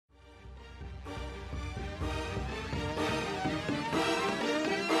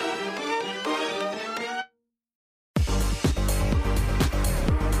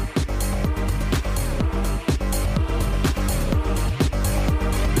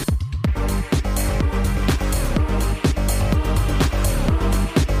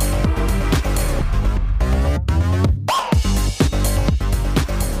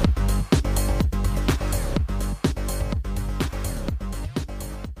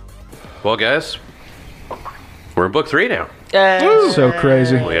Well, guys, we're in book 3 now. So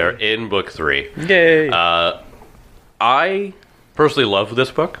crazy. We are in book 3. Yay! I personally love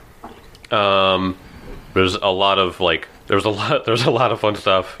this book. There's a lot of there's a lot of fun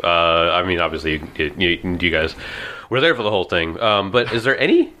stuff. I mean, obviously, you guys were there for the whole thing. But is there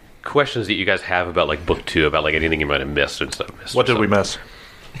any questions that you guys have about book 2, about anything you might have missed and stuff? What did we miss?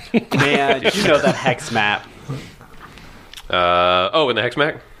 Man, you know that hex map. In the hex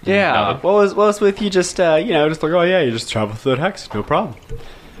map? Yeah. What was with you just just like, oh yeah, you just travel through that hex, no problem.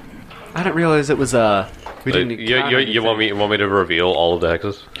 I didn't realize it was we didn't you want me to reveal all of the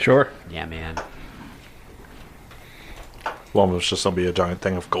hexes? Sure. Yeah, man. Well, it was just going to be a giant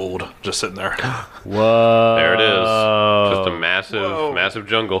thing of gold just sitting there. Whoa. There it is. Just a massive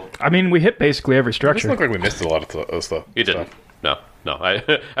jungle. I mean, we hit basically every It structure. doesn't look like we missed a lot of stuff. You didn't. No.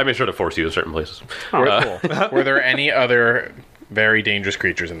 I made sure to force you in certain places. Were there any other very dangerous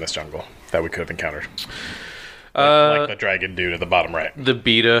creatures in this jungle that we could have encountered? Like the dragon dude at the bottom right. The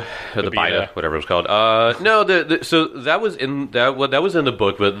beta, or the beta, whatever it was called. No, so that was in that was in the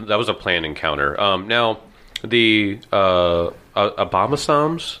book, but that was a planned encounter. Now the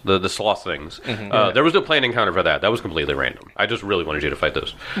Abomasams, the sloth things. There was no planned encounter for that. That was completely random. I just really wanted you to fight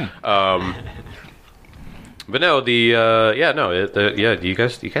those. But no, you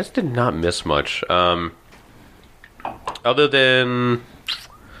guys did not miss much. Other than,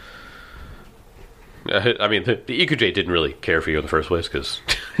 I mean, the EQJ didn't really care for you in the first place, because.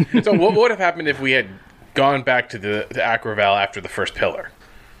 So what would have happened if we had gone back to the Acroval after the first pillar?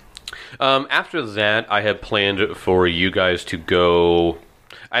 After that, I had planned for you guys to go.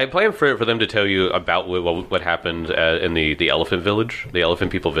 I had planned for them to tell you about what happened in the elephant village, the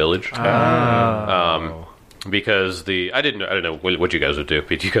elephant people village. Because I didn't know what you guys would do,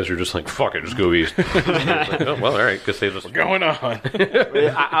 but you guys were just like, fuck it, just go east. Oh, well, all right, because they just Going on.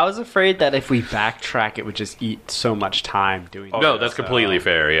 I was afraid that if we backtrack, it would just eat so much time doing that. No, that's completely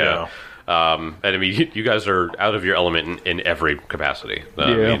fair, yeah. And I mean, you guys are out of your element in every capacity.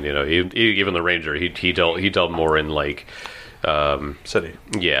 I mean, even the ranger, he dealt more in City.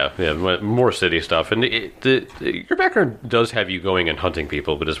 Yeah, more city stuff. And your background does have you going and hunting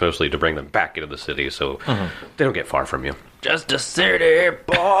people, but it's mostly to bring them back into the city, so they don't get far from you. Just a city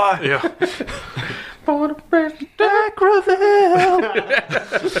boy. Yeah. Born and bred in Dacraville.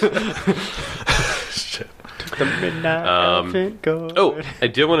 Shit. The midnight elephant goat. Oh, I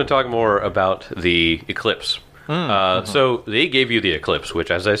did want to talk more about the eclipse. So they gave you the eclipse, which,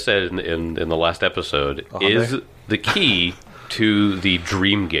 as I said in the last episode, is the key to the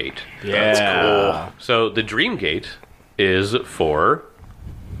Dream Gate. Yeah. That's cool. So the Dream Gate is for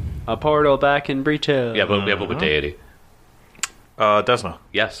A portal back in Breachill. but with deity. Desna.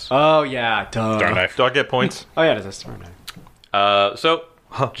 Yes. Oh, yeah. Duh. Darn knife. Do I get points? Oh, yeah, that's a smart name. So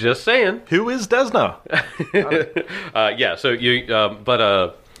just saying. Who is Desna? Yeah. So you,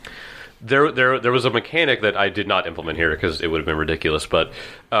 there was a mechanic that I did not implement here because it would have been ridiculous, but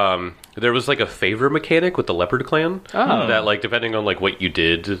there was a favor mechanic with the Leopard Clan that depending on what you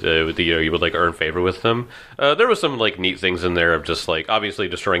did, you would earn favor with them. There was some neat things in there of just obviously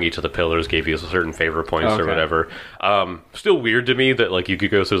destroying each of the pillars gave you certain favor points or whatever. Still weird to me that you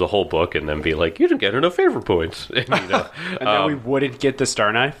could go through the whole book and then be you didn't get enough favor points, and, And then we wouldn't get the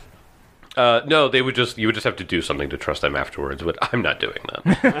Star Knife? no, you would just have to do something to trust them afterwards, but I'm not doing that.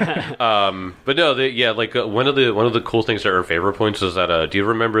 But no, one of the cool things to earn favor points is that do you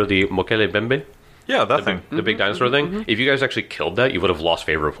remember the Mokele Bembe? Yeah, that thing. The big dinosaur thing? If you guys actually killed that, you would have lost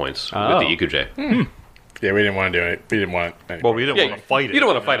favor points with the Ikuje. Yeah, we didn't want to do it. We didn't want any Well, we didn't want to fight it. You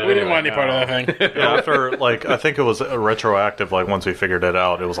don't want to fight it. We didn't want any part of that thing. Yeah, after, I think it was retroactive, once we figured it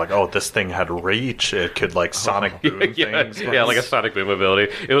out, it was this thing had reach. It could, sonic boom things. Yeah, like a sonic boom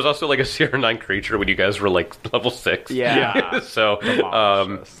ability. It was also a Sierra 9 creature when you guys were, level 6. Yeah. So,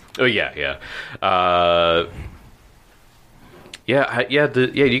 yeah.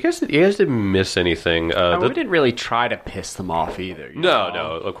 You guys didn't miss anything. We didn't really try to piss them off either. No,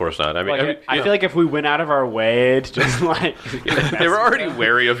 of course not. I mean, I feel if we went out of our way to just they were already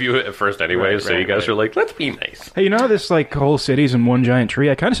wary of you at first anyway, so you guys were let's be nice. Hey, you know this whole city's in one giant tree?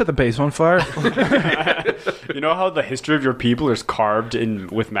 I kind of set the base on fire. You know how the history of your people is carved in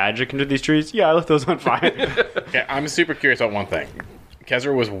with magic into these trees? Yeah, I left those on fire. Okay, I'm super curious about one thing.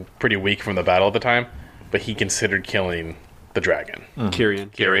 Kezra was pretty weak from the battle at the time, but he considered killing the dragon.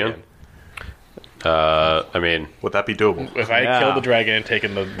 Kyrian. I mean, Would that be doable? If I had killed the dragon and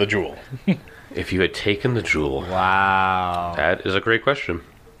taken the jewel. if you had taken the jewel, Wow. that is a great question.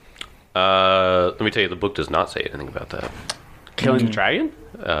 Let me tell you, the book does not say anything about that. Killing the dragon?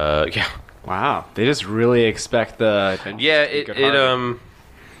 Yeah. Wow. They just really expect the... Yeah,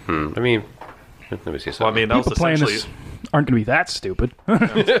 I mean, let me see something. Well, I mean, that People was playing essentially. this aren't going to be that stupid.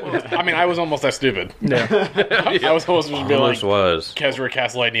 I mean, I was almost that stupid. Yeah. I was supposed to be like, Almost was. Kezra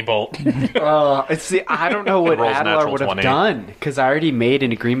cast lightning bolt. See, I don't know what Rolls Adler natural would have 20. done because I already made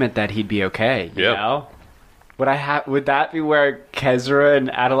an agreement that he'd be okay. You Yep. know? Would that be where Kezra and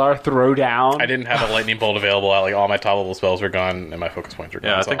Adelar throw down? I didn't have a lightning bolt available. Like all my top level spells were gone and my focus points were gone.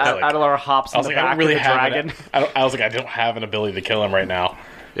 Yeah, I so think I that- was like, Adelar hops I in was the like, I back don't really of the have dragon. I was like, I don't have an ability to kill him right now.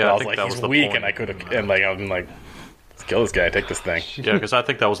 Yeah, But I I was think like, that he's was the weak, point. and I could have, and like I'm like, let's kill this guy. Take this thing. Yeah, because I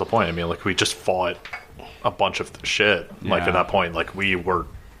think that was the point. I mean, like we just fought a bunch of shit. Like Yeah. at that point, like we were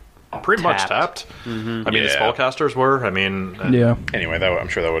pretty much Tapped. tapped. I mean, the Yeah. spellcasters were. I mean, Yeah. Anyway, I'm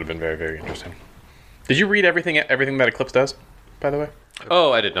sure that would have been very, very interesting. Did you read everything that Eclipse does? By the way,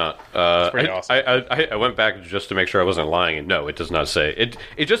 Oh, I did not. pretty awesome. I went back just to make sure I wasn't lying, and no, it does not say.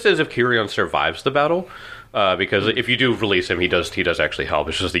 It just says if Kyrion survives the battle, because if you do release him, he does actually help.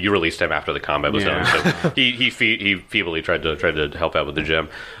 It's just that you released him after the combat was done, so he feebly tried to help out with the gem.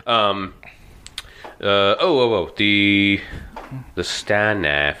 The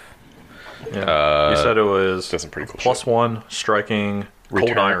Stanaf. you said it was Does some pretty cool +1 striking,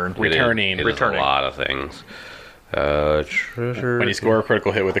 cold iron. Returning. It is a lot of things. Treasure. When you score a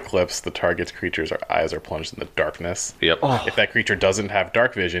critical hit with Eclipse, the target's creature's eyes are plunged in the darkness. Yep. If that creature doesn't have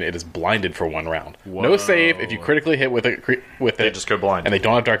dark vision, it is blinded for 1 round. No save. If you critically hit with it, just go blind. and they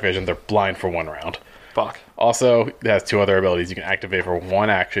don't have dark vision, they're blind for 1 round. Fuck. Also, it has 2 other abilities. You can activate for 1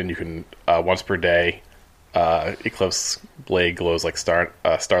 action. You can once per day. Eclipse blade glows like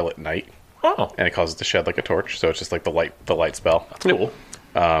starlit night, Oh, and it causes it to shed like a torch. So it's just like the light spell. that's cool.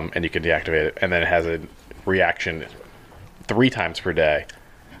 And you can deactivate it. And then it has a reaction 3 times per day.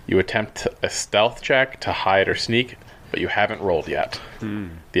 You attempt a stealth check to hide or sneak, but you haven't rolled yet.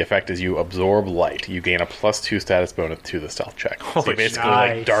 The effect is you absorb light. You gain a +2 status bonus to the stealth check. So you Holy basically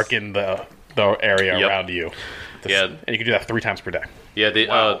nice. like darken the area Yep. around you. Yeah. And you can do that 3 times per day. Yeah,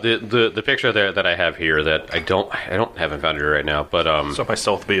 the picture there that I have here that I haven't found it right now, but So my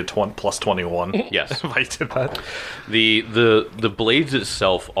stealth be a +21. yes, If I did that. the blades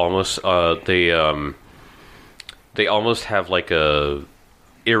itself almost they almost have like a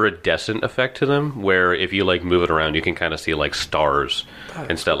iridescent effect to them, where if you like move it around, you can kind of see like stars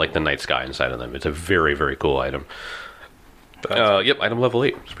instead, like the night sky inside of them. It's a very, very cool item. Yep, item level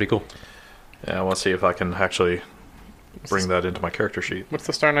 8. It's pretty cool. Yeah, I want to see if I can actually bring that into my character sheet. What's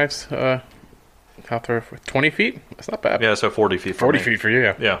the Star Knife's out there? 20 feet? That's not bad. Yeah, so 40 feet. For 40 me. feet for you,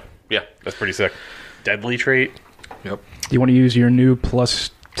 yeah. Yeah. Yeah, That's pretty sick. Deadly trait. Yep. Do you want to use your new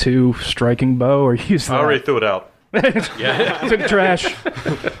 +2 striking bow or use I that? already threw it out. yeah. Took trash.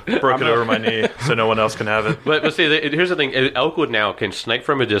 Broke it over my knee so no one else can have it. But see, here's the thing: Elkwood now can snipe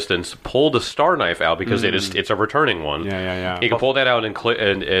from a distance, pull the star knife out because it's a returning one. Yeah. He can pull that out and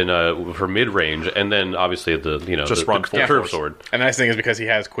for mid range, and then obviously Just run full curve force. sword. And the nice thing is because he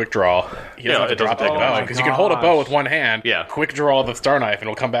has quick draw, he doesn't have to it doesn't drop the take bow. much. Because you can hold a bow with one hand, Yeah. quick draw the Star Knife, and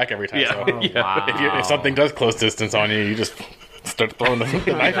it'll come back every time. Yeah, So yeah. if something does close distance on you, you just start throwing the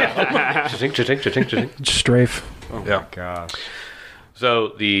knife out. Cha-ching, cha-ching, cha-ching, cha-ching. Strafe. Yeah. Gosh. So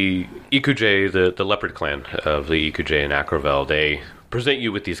the Ikuj, the leopard clan of the Ikuj and Acrovel, they present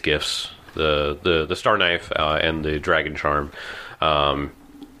you with these gifts: the star knife and the dragon charm, and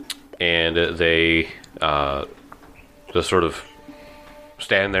they just sort of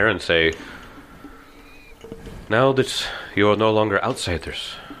stand there and say, "Now that you are no longer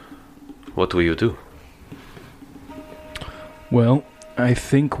outsiders, what will you do?" Well, I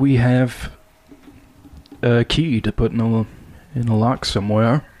think we have a key to put in a lock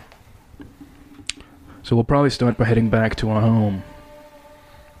somewhere. So we'll probably start by heading back to our home.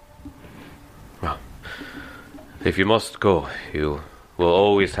 If you must go, you will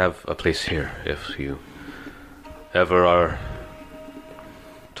always have a place here. If you ever are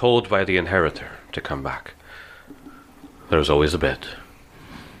told by the inheritor to come back, there's always a bed.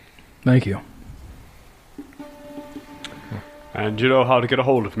 Thank you. And you know how to get a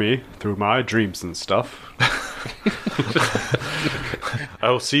hold of me through my dreams and stuff. I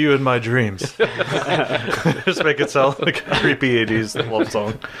will see you in my dreams. Just make it sound like a creepy 80s love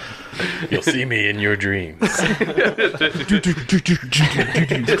song. You'll see me in your dreams.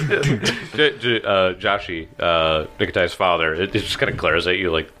 Joshi, Nikitai's father, it just kind of glares at you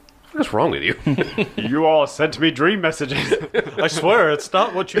like, what's wrong with you? You all sent me dream messages. I swear, it's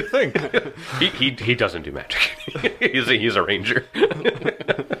not what you think. he doesn't do magic. he's a ranger.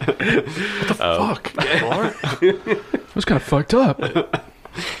 Fuck. It was kind of fucked up.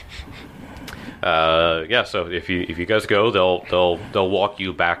 Yeah. So if you guys go, they'll walk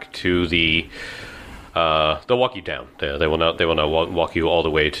you back to the they'll walk you down. They will not walk you all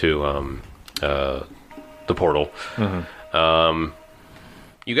the way to the portal.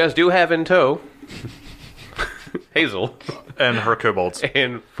 You guys do have in tow Hazel And her kobolds.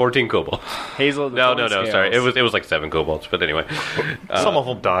 and 14 kobolds. Hazel. No, sorry. It was like 7 kobolds, but anyway. Some of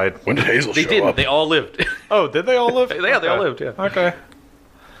them died. When did Hazel They show didn't. up? They all lived. Oh, did they all live? Yeah, they all lived, yeah. Okay.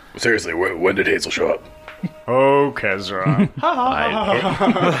 Seriously, when did Hazel show up? Oh, Kezra.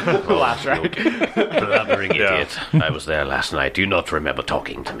 Laugh track. Blubbering idiot. I was there last night. Do you not remember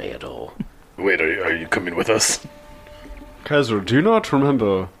talking to me at all? Wait, are you coming with us? Kezra, do you not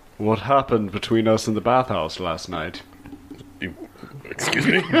remember what happened between us in the bathhouse last night? Excuse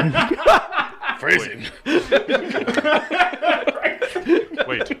me? Phrasing.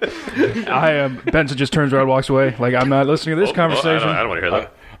 Wait. Benson just turns around and walks away. Like, I'm not listening to this conversation. I don't want to hear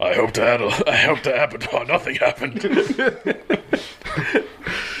that. I hope to happen. Oh, nothing happened.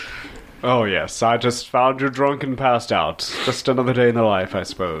 Oh, yes, I just found you drunk and passed out. Just another day in the life, I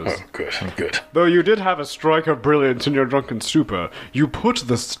suppose. Oh, good. Though you did have a strike of brilliance in your drunken stupor, you put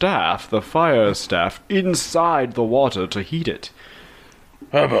the staff, the fire staff, inside the water to heat it.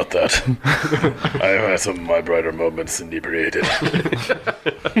 How about that? I've had some of my brighter moments inebriated.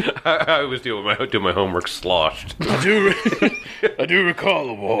 I was doing my homework sloshed. I do recall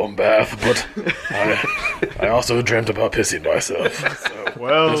a warm bath, but I also dreamt about pissing myself.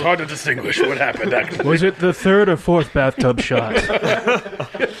 So it's hard to distinguish what happened actually. Was it the 3rd or 4th bathtub shot?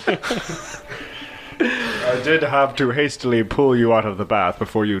 I did have to hastily pull you out of the bath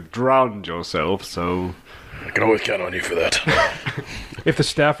before you drowned yourself, so... I can always count on you for that. If the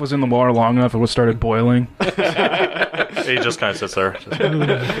staff was in the water long enough, it would have started boiling. He just kind of sits there.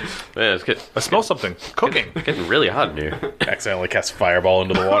 Man, it's I smell something. Cooking. getting really hot in here. Accidentally cast fireball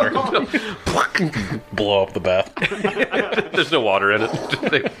into the water. Blow up the bath. There's no water in it.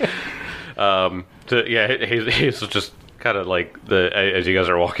 Hazel just kind of like as you guys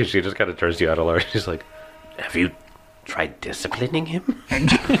are walking, she just kind of turns to you out of large. She's like, "Have you tried disciplining him?"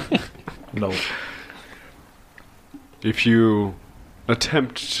 No. If you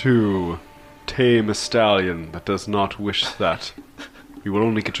attempt to tame a stallion that does not wish that, you will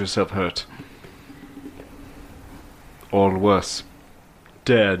only get yourself hurt. Or worse,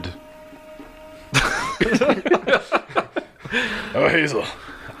 dead. Oh, Hazel.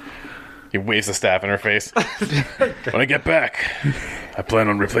 He waves the staff in her face. When I get back, I plan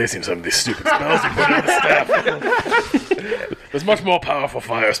on replacing some of these stupid spells you put in the staff. There's much more powerful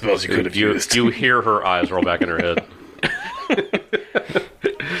fire spells you could have used. You hear her eyes roll back in her head.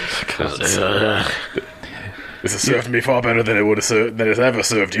 This has served me far better than it has ever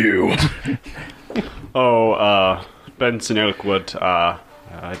served you. Benson Elkwood,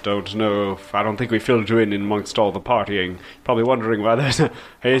 I don't know I don't think we filled you in amongst all the partying. Probably wondering why there's a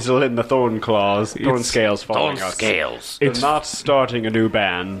Hazel in the thorn scales following us. Scales. They're not starting a new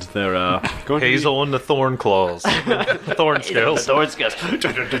band. They're going Hazel and the thorn claws. Thorn scales. Thorn scales.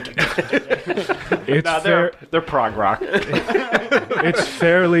 They're prog rock. It's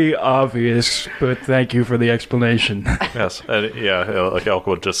fairly obvious, but thank you for the explanation. Yes. And like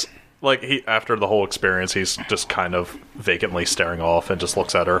Elkwood just... Like, after the whole experience, he's just kind of vacantly staring off and just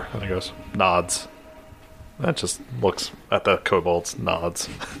looks at her. And he goes, nods. That just looks at the kobolds, nods.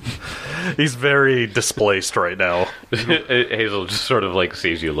 He's very displaced right now. Hazel just sort of like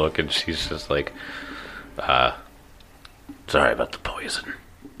sees you look, and she's just like, sorry about the poison.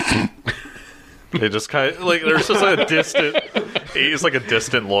 He just kind of, like, there's just a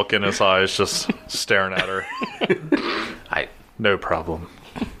distant look in his eyes, just staring at her. No problem.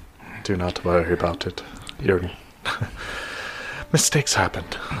 Do not worry about it. Your mistakes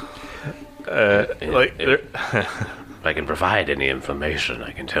happened. If I can provide any information, I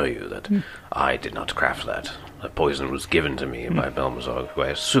can tell you that I did not craft that. The poison was given to me by Belmazog, who I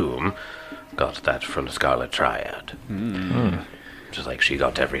assume got that from the Scarlet Triad. Just like she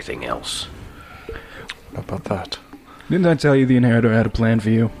got everything else. How about that? Didn't I tell you the Inheritor had a plan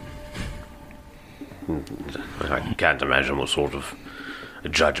for you? I can't imagine what sort of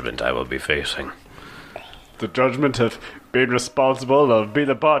judgment I will be facing. The judgment of being responsible of being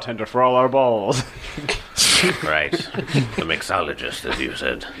the bartender for all our balls. Right. The mixologist, as you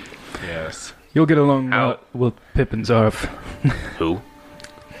said. Yes. You'll get along with Pip and Zarf. Who?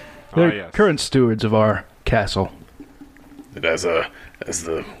 They're current stewards of our castle. And as the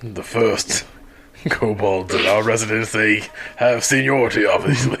first kobolds in our residence, they have seniority,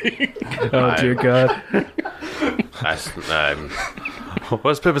 obviously. Oh, dear God.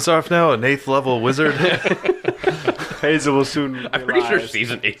 What's Pippin now? An 8th level wizard? Hazel will soon realize. I'm pretty sure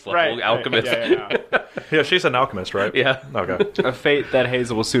she's an 8th level alchemist. Yeah, she's an alchemist, right? Yeah. Okay. A fate that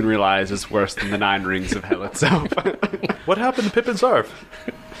Hazel will soon realize is worse than the 9 rings of hell itself. What happened to Pippin's Arf?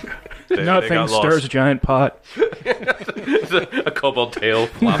 Nothing stirs a giant pot. A cobalt tail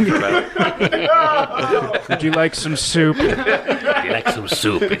flopped around. Would you like some soup? You like some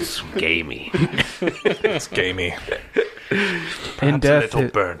soup? It's gamey. It's gamey. In A death, little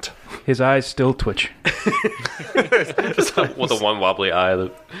burnt. his eyes still twitch. Just with the one wobbly eye.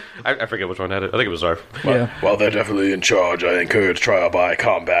 I forget which one had it. I think it was Zarf. Yeah. While they're definitely in charge, I encourage trial by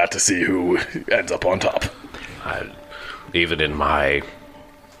combat to see who ends up on top. Even in my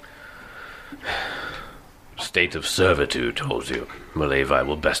state of servitude, told you, Maleva, I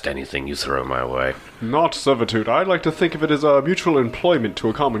will best anything you throw my way. Not servitude. I'd like to think of it as a mutual employment to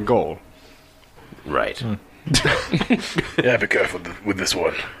a common goal. Right. Yeah, be careful with this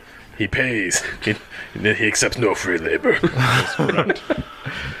one. He pays. He accepts no free labor.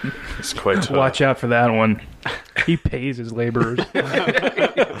 It's quite... Watch out for that one. He pays his laborers.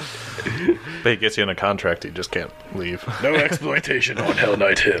 But he gets you in a contract, you just can't leave. No exploitation on Hell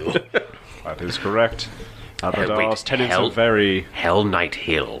Knight Hill. That is correct. But Wait, our tenants Hell- are very... Hell Knight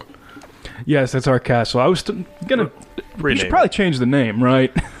Hill. Yes, that's our castle. I was gonna. We Rename should probably change the name,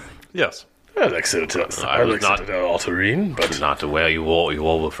 right? Yes. I like Citadel. I was not- Citadel All-Terrain, but Not aware you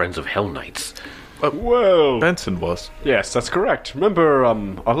all were friends of Hell Knights. Well... Benson was. Yes, that's correct. Remember,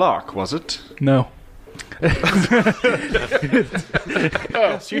 Alak, was it? No.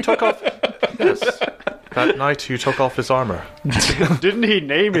 Yes, you took off... Yes. That night you took off his armor. Didn't he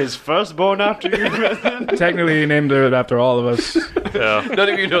name his firstborn after you? Technically, he named it after all of us. Yeah. None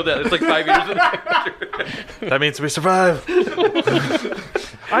of you know that. It's like 5 years in the future. That means we survive.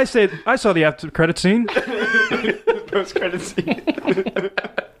 I saw the after credit scene. Post-credit scene.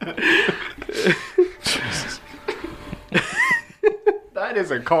 That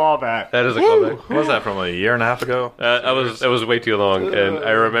is a callback. That is a callback. What was that, from a year and a half ago? That was way too long, and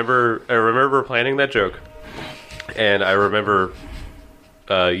I remember planning that joke, and I remember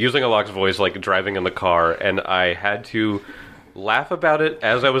using Alok's voice, like driving in the car, and I had to laugh about it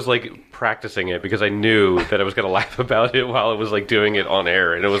as I was like practicing it because I knew that I was going to laugh about it while I was like doing it on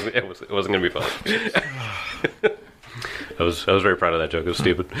air, and it wasn't going to be fun. I was very proud of that joke. It was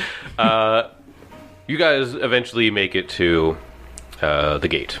stupid. You guys eventually make it to the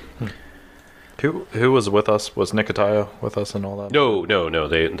gate. Who was with us? Was Nicotaya with us and all that? No.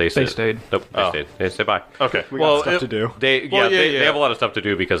 They stayed. Nope. They stayed. They stayed by. Okay. We got stuff to do. They Well, they yeah. have a lot of stuff to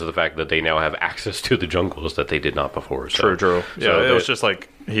do because of the fact that they now have access to the jungles that they did not before. So. True. So Yeah, it they- was just like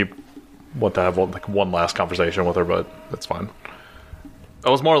he wanted to have one last conversation with her, but that's fine. I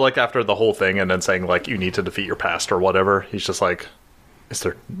was more like after the whole thing and then saying like you need to defeat your past or whatever. He's just like, is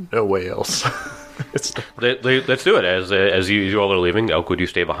there no way else? Let's do it. As you all are leaving, Elkwood, you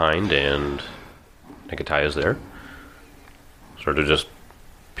stay behind, and Nikatai there. Sort of just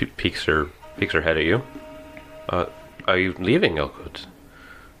peeks her head at you. Are you leaving, Elkwood?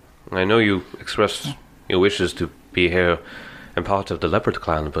 I know you expressed your wishes to be here and part of the Leopard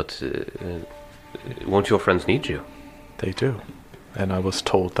Clan, but won't your friends need you? They do. And I was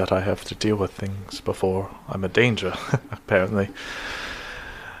told that I have to deal with things before I'm a danger, apparently.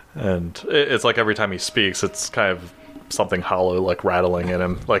 And it's like every time he speaks, it's kind of something hollow, like rattling in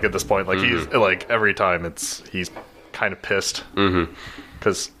him. Like at this point, like he's like every time he's kind of pissed.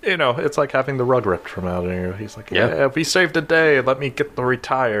 Because, it's like having the rug ripped from out of here. He's like, yeah, we saved a day. Let me get to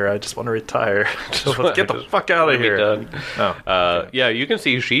retire. I just want to retire. Let's get the fuck out of here. Done. Oh. Yeah, you can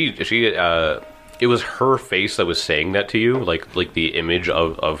see she it was her face that was saying that to you, like the image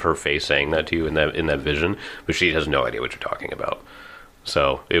of her face saying that to you in that vision, but she has no idea what you're talking about.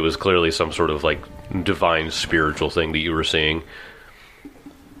 So it was clearly some sort of like divine spiritual thing that you were seeing.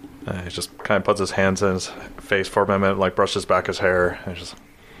 He just kind of puts his hands in his face for a minute, like brushes back his hair, and just,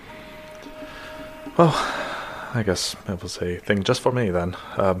 well, I guess it was a thing just for me then.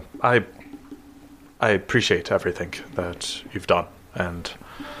 I appreciate everything that you've done, and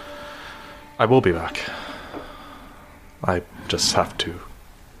I will be back. I just have to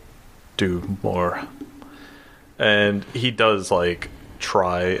do more. And he does like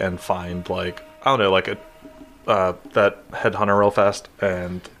try and find like, I don't know, like that headhunter real fast,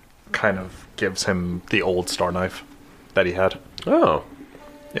 and kind of gives him the old star knife that he had. Oh,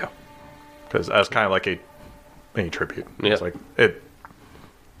 Yeah, because as kind of like a tribute. Yeah. It's like it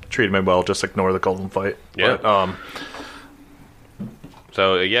treated me well. Just ignore the golden fight. Yeah. But,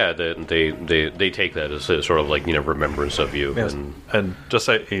 so yeah, they take that as a sort of like remembrance of you. yes. And just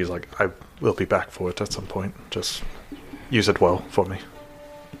say he's like, I will be back for it at some point. Just use it well for me.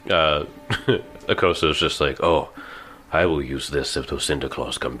 Akosa is just like, oh, I will use this if those Cinder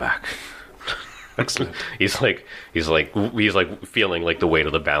Claws come back. Excellent. he's like feeling like the weight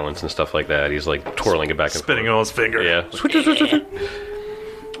of the balance and stuff like that. He's like twirling it back and Spinning forth. on his finger. Yeah.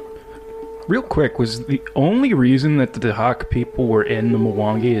 Real quick, was the only reason that the Hawk people were in the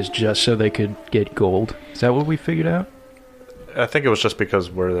Mwangi is just so they could get gold? Is that what we figured out? I think it was just because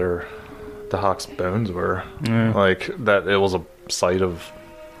where the Hawk's bones were. Yeah. Like, that it was a site of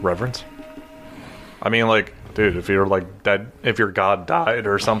reverence. I mean, like, dude, if you're, like, dead, if your god died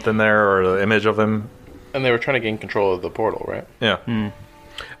or something there, or the image of him. And they were trying to gain control of the portal, right? Yeah.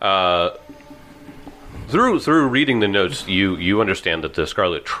 Through reading the notes, you understand that the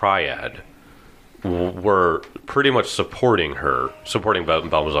Scarlet Triad were pretty much supporting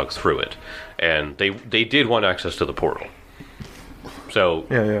Balmazog through it, and they did want access to the portal. So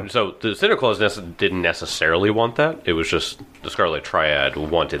so the Cinder Claws didn't necessarily want that. It was just the Scarlet Triad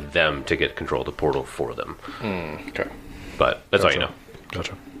wanted them to get control of the portal for them. Okay. But that's all you know.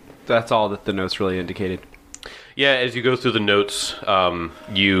 Gotcha. That's all that the notes really indicated. Yeah, as you go through the notes,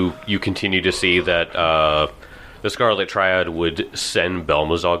 you continue to see that the Scarlet Triad would send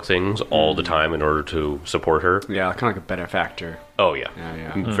Balmazog things all the time in order to support her. Yeah, kind of like a benefactor. Oh, yeah.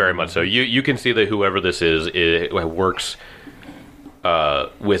 Yeah. Very much so. You can see that whoever this is, it works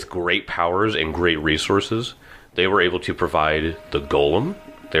with great powers and great resources. They were able to provide the Golem.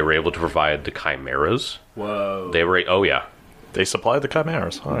 They were able to provide the Chimeras. Whoa. They were... Oh, yeah. They supplied the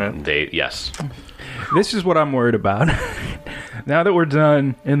Chimeras. All right. Yes. This is what I'm worried about. Now that we're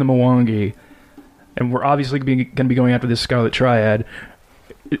done in the Mwangi, and we're obviously going to be going after this Scarlet Triad,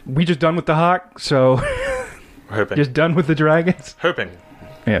 we just done with the Hawk, so Hoping. just done with the dragons? Hoping.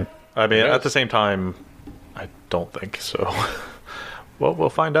 Yeah. I mean, at the same time, I don't think so. Well, we'll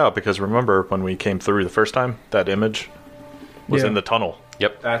find out, because remember when we came through the first time, that image was in the tunnel.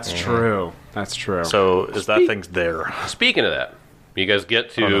 Yep. That's true. That's true. So is that thing's there? Speaking of that, you guys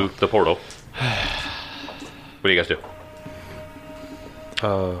get to the portal. What do you guys do?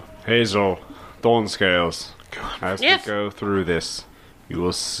 Hazel, Thornscales, as we go through this, you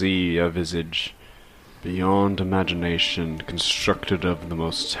will see a visage beyond imagination, constructed of the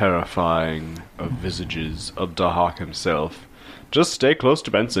most terrifying of visages of Dahak himself. Just stay close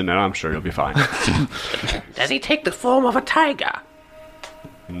to Benson, and I'm sure you'll be fine. Does he take the form of a tiger?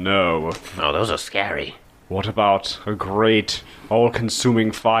 No. Oh, those are scary. What about a great,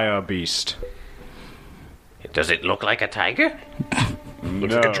 all-consuming fire beast? Does it look like a tiger?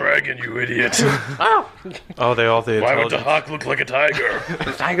 Looks like a dragon, you idiot. Oh, they all the Why would the intelligence. hawk look like a tiger?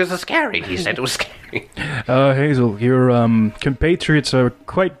 The tigers are scary. He said it was scary. Hazel, your compatriots are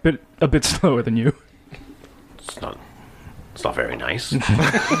a bit slower than you. It's not very nice.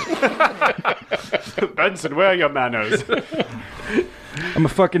 Benson, where are your manners? I'm a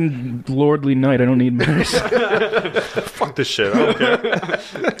fucking lordly knight. I don't need manners. Fuck this shit. I don't care.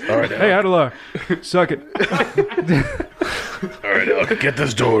 All right, Hey, Adelar, suck it. all right, Elk, get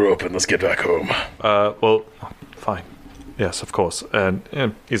this door open. Let's get back home. Well, fine. Yes, of course.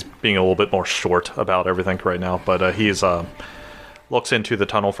 And he's being a little bit more short about everything right now, but he's looks into the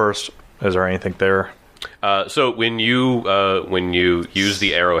tunnel first. Is there anything there? So when you use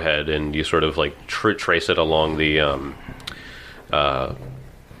the arrowhead and you sort of like trace it along the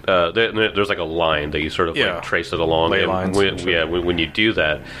there's like a line that you sort of like trace it along. Ley And lines. when you do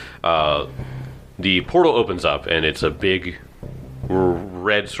that, the portal opens up and it's a big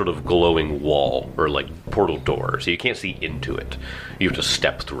red sort of glowing wall or like portal door. So you can't see into it. You have to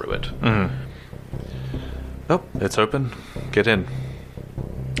step through it. Nope, it's open. Get in.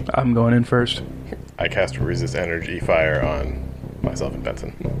 I'm going in first. I cast resist energy fire on myself and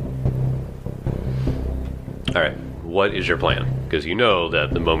Benson. All right. What is your plan? Because you know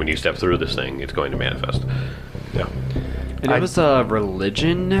that the moment you step through this thing, it's going to manifest. Yeah. And it was a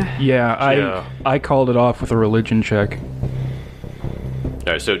religion? Yeah, I called it off with a religion check.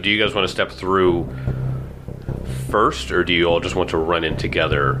 All right. So do you guys want to step through first, or do you all just want to run in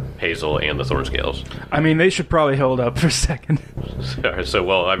together, Hazel and the Thornscales? I mean, they should probably hold up for a second. So,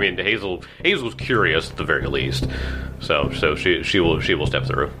 well, I mean, Hazel's curious at the very least. So she will step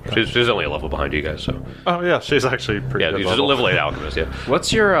through. She's only a level behind you guys. So Oh yeah, she's actually pretty yeah, good she's level. a level 8 alchemist. Yeah.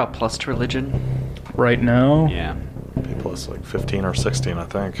 What's your plus to religion? Right now? Yeah. B plus like 15 or 16, I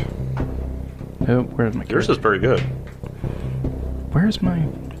think. Oh, where's my Yours character? is pretty good. Where's my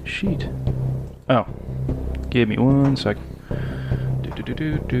sheet? Oh. Give me 1 second.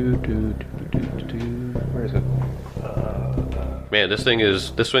 Where is it? Man, this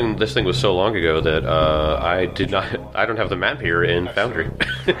thing was so long ago that I don't have the map here in Foundry.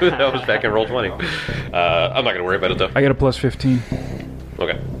 That was back in Roll20. I'm not gonna worry about it though. I got a plus 15.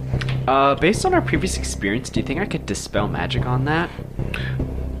 Okay. Based on our previous experience, do you think I could dispel magic on that?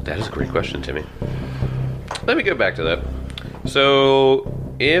 That is a great question, Timmy. Let me go back to that. So,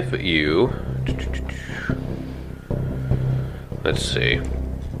 if you... Let's see.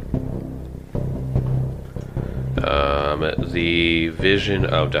 The Vision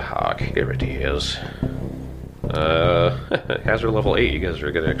of the Hawk. Here it is. Hazard level 8. You guys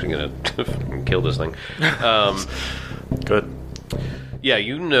are actually gonna kill this thing. Good. Yeah,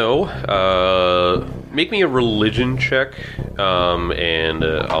 make me a religion check, and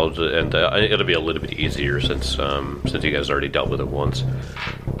it'll be a little bit easier since you guys already dealt with it once.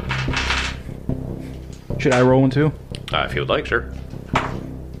 Should I roll one too? If you would like, sure.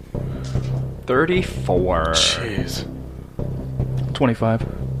 34. Jeez. 25.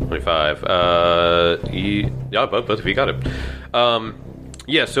 25. Yeah, both of you got it.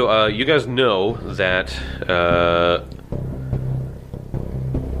 Yeah, so you guys know that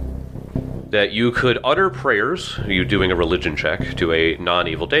that you could utter prayers, you doing a religion check, to a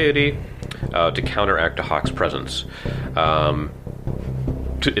non-evil deity to counteract a hawk's presence.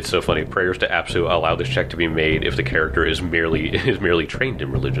 It's so funny. Prayers to Apsu allow this check to be made if the character is merely trained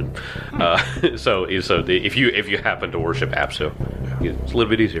in religion. So if you happen to worship Apsu, it's a little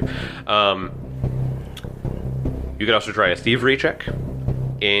bit easier. You can also try a thievery check,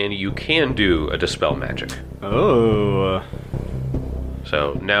 and you can do a dispel magic. Oh.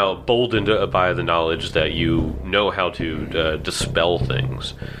 So now, boldened by the knowledge that you know how to dispel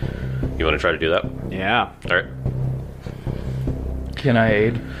things, you want to try to do that? Yeah. All right. Can I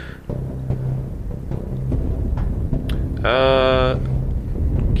aid?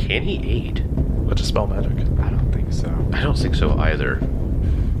 Can he aid? What dispel magic? I don't think so. I don't think so either.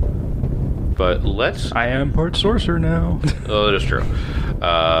 But let's... I am part sorcerer now. Oh, that is true.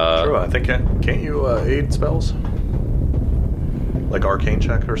 True, I think can't you aid spells? Like arcane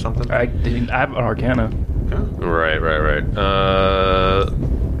check or something? I have an arcana. Right.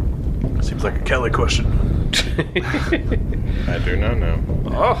 Seems like a Kelly question. I do not know.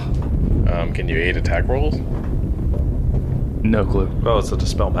 Oh. Can you aid attack rolls? No clue. Oh, it's a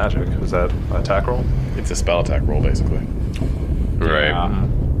dispel magic. Is that an attack roll? It's a spell attack roll, basically. Right. Yeah.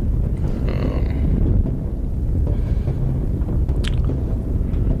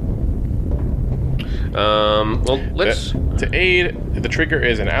 Well, let's... To aid, the trigger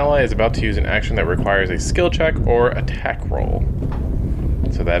is an ally is about to use an action that requires a skill check or attack roll.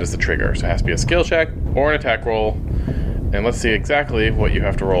 So that is the trigger. So it has to be a skill check or an attack roll. And let's see exactly what you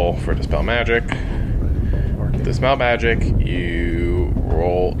have to roll for Dispel Magic. Dispel Magic, you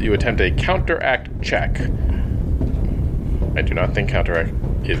attempt a counteract check. I do not think counteract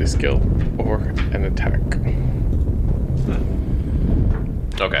is a skill or an attack.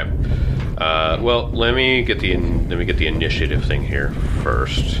 Okay. Well, let me get the initiative thing here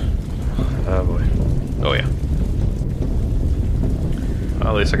first. Oh boy. Oh yeah. Well,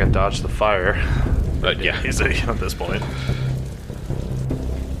 at least I can dodge the fire. Yeah. Easy at this point.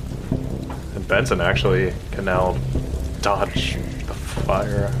 And Benson actually can now dodge the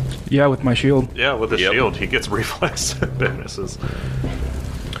fire. Yeah, with my shield. Yeah, with the Yep. shield, he gets reflex bonuses.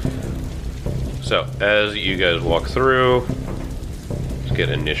 So as you guys walk through, let's get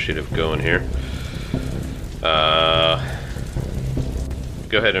initiative going here. Go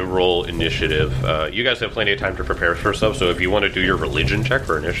ahead and roll initiative. You guys have plenty of time to prepare for stuff, so if you want to do your religion check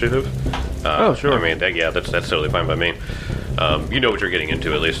for initiative, Oh, sure. I mean, that's totally fine by me. You know what you're getting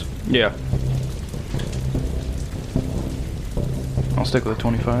into, at least. Yeah. I'll stick with a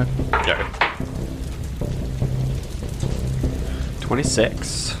 25. Okay.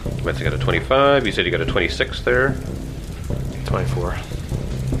 26. Benson got a 25. You said you got a 26 there. 24.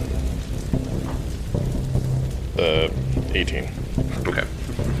 18. Okay.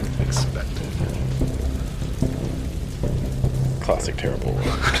 Expected. Classic terrible roll.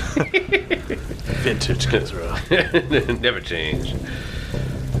 Vintage Ezra. Never change.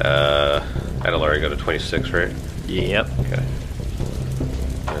 Adalari got a 26, right? Yep. Okay.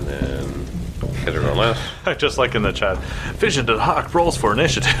 And then guys are going last. Just like in the chat, Vision to the Hawk rolls for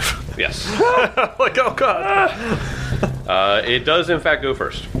initiative. Yes. Like, oh god. It does in fact go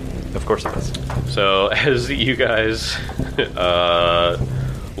first. Of course it does. So as you guys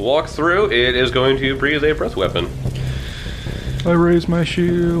walk through, it is going to breathe a breath weapon. I raise my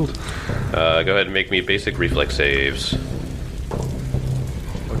shield. Go ahead and make me basic reflex saves.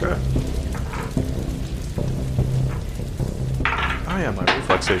 Okay. Oh yeah, my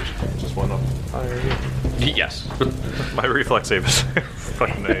reflex save just went up higher again. Yes. My reflex save is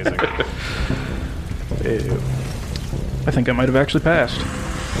fucking amazing. Ew. I think I might have actually passed.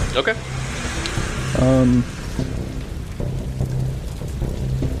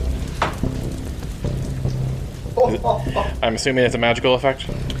 I'm assuming it's a magical effect.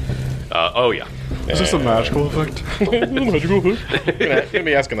 Oh yeah. Is this a magical effect? Magical effect? You're gonna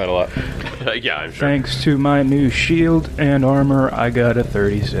be asking that a lot. Yeah, I'm sure. Thanks to my new shield and armor, I got a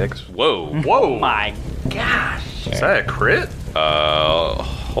 36. Whoa. Whoa! My gosh. Is that a crit?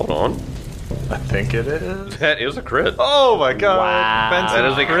 Hold on. I think it is. That is a crit. Oh my god! Wow. Benson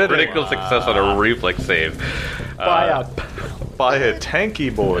That is a crit critical success on a reflex save. By by a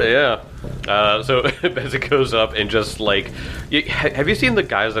tanky boy. Yeah. So as it goes up and just like, have you seen the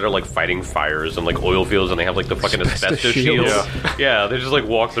guys that are like fighting fires and like oil fields and they have like the fucking asbestos shields. shields? Yeah, they just like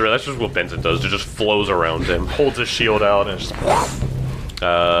walk through. That's just what Benson does. It just flows around him. Holds his shield out and just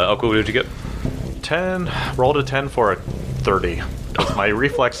Oh, cool. What did you get? 10. Rolled a 10 for a 30. My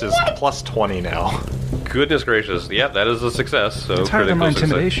reflex is plus 20 now. Goodness gracious. Yep, that is a success. So It's higher than my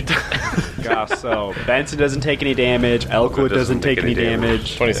critical intimidation. Gosh, so Benson doesn't take any damage. Elkwood doesn't take any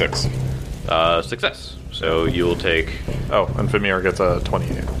damage. 26. Success. So you'll take... Oh, and Famir gets a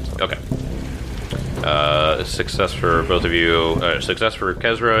 28. So. Okay. Success for both of you. Success for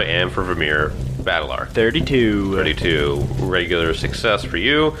Kezra and for Vermeer. Battlear. 32. 32. Regular success for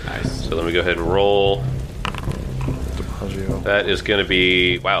you. Nice. So let me go ahead and roll. DiMaggio. That is going to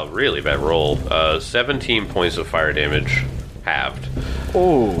be... Wow, really bad roll. 17 points of fire damage. Halved.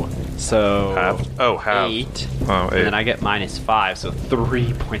 Oh, so Halved? Oh, halved. 8. Oh, 8. And then I get -5, so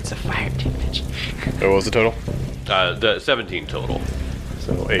 3 points of fire damage. What was the total? The 17 total.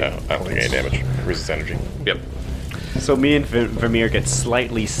 So 8. No, I don't take any damage. Resist energy. Yep. So me and Vermeer get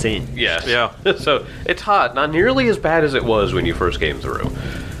slightly singed. Yes. Yeah. So it's hot. Not nearly as bad as it was when you first came through.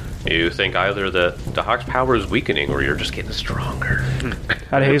 You think either the Hawk's power is weakening or you're just getting stronger.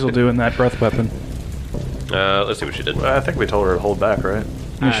 How'd Hazel do in that breath weapon? Let's see what she did. I think we told her to hold back, right?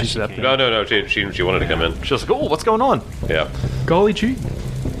 She she stepped can't. in. No. She wanted to come in. She was like, oh, what's going on? Yeah. Golly gee.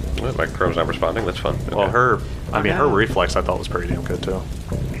 Well, my Chrome's not responding. That's fun. Well, Okay. her reflex I thought was pretty damn good, too.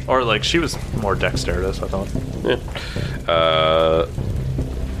 Or, like, she was more dexterous, I thought.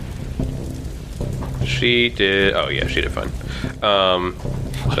 She did. Oh yeah, she did fine.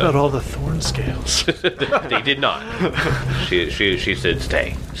 What about all the thorn scales? They did not. She said,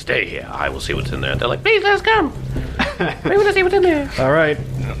 "Stay here. I will see what's in there." They're like, "Please, let us come. We want to see what's in there." All right.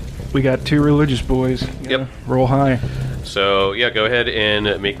 We got 2 religious boys. Yep. Roll high. So yeah, go ahead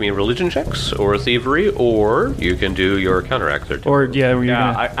and make me religion checks or thievery, or you can do your counteract there. Or, yeah, we're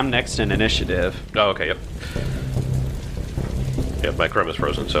Yeah, gonna... I'm next in initiative. Oh, okay. Yep. Yep. My Chrome is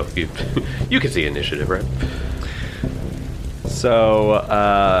frozen, so you you can see initiative, right? So,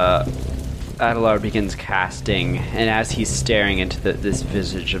 Adelar begins casting, and as he's staring into this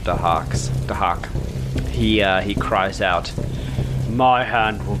visage of the Hawk, he cries out, "My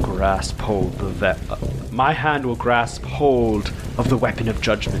hand will grasp hold of the weapon of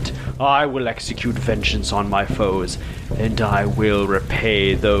judgment. I will execute vengeance on my foes, and I will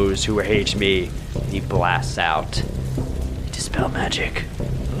repay those who hate me." He blasts out. Dispel magic.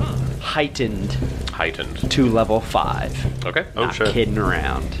 Heightened to level 5. Okay. Not kidding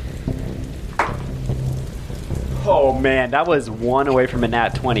around. Oh man, that was 1 away from a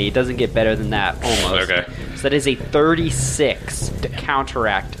nat 20. It doesn't get better than that, almost. Okay. So that is a 36 to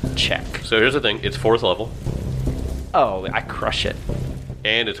counteract check. So here's the thing: it's 4th level, Oh, I crush it.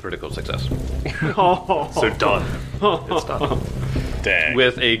 and it's critical success So done. It's done. Dang.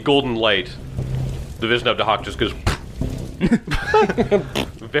 with a golden light. The vision of the Hawk just goes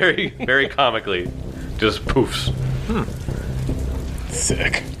very, very comically, just poofs.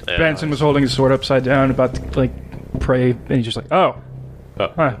 Sick. And, Benson was holding his sword upside down, about to, like, pray, and he's just like, oh.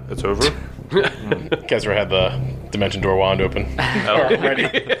 Huh. It's over? Kezra had the dimension door wand open. Ready.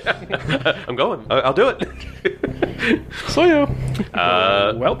 I'm going. I'll do it. So yeah.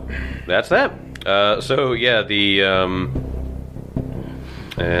 Well, That's that. So yeah, the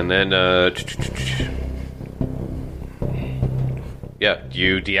and then yeah,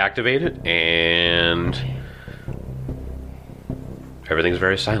 you deactivate it and everything's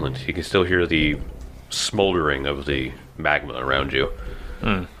very silent. You can still hear the smoldering of the magma around you.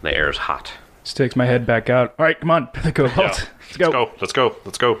 The air is hot. sticks my head back out. All right, come on. The cobalt. Yeah. Let's go.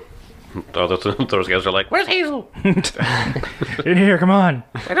 Let's go. Oh, those guys are like, "Where's Hazel? In here, come on.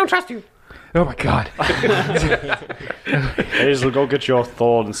 I don't trust you." Oh my god. Hazel, go get your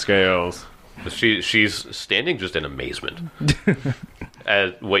thorn scales. She's standing just in amazement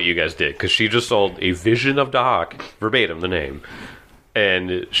at what you guys did, because she just saw a vision of Dahak, verbatim the name,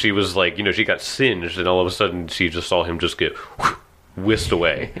 and she was like, she got singed, and all of a sudden she just saw him just get whisked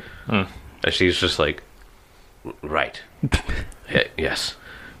away, and she's just like, right, yes,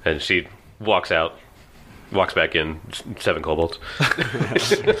 and she walks back in, 7 kobolds.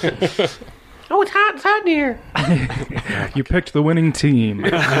 Oh, it's hot in here. You picked the winning team.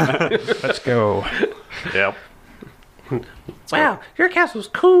 Let's go. Yep. Wow, your castle's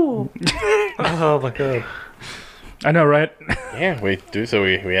cool. Oh my god. I know, right? Yeah, we do. So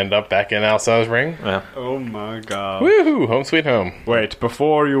we end up back in Alsa's ring. Yeah. Oh my god. Woohoo! Home sweet home. Wait,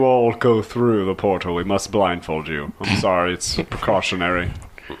 before you all go through the portal, we must blindfold you. I'm sorry, it's precautionary.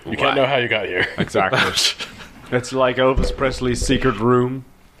 You can't know how you got here. Exactly. It's like Elvis Presley's secret room.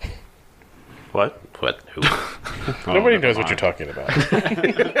 What? What? Who? Nobody never knows what mind. you're talking about.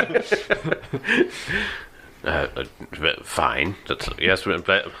 Fine. Yes,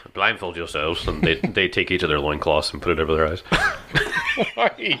 blindfold yourselves. And they take each of their loincloths and put it over their eyes.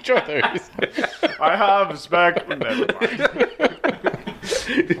 Why each other's? I have spec. Never mind.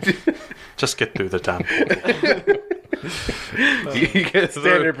 Just get through the temple. You get through,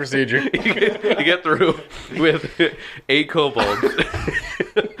 Standard procedure. you get through with 8 kobolds.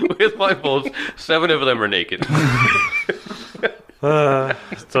 With blindfolds, 7 of them are naked.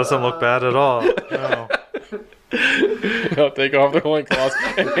 Doesn't look bad at all. No. They'll take off their loincloths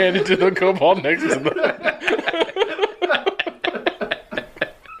and hand it to the kobold next to them.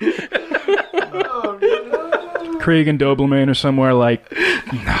 Krieg and Doberman are somewhere like,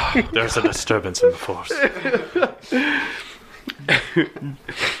 There's a disturbance in the force.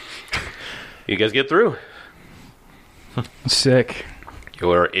 You guys get through. sick.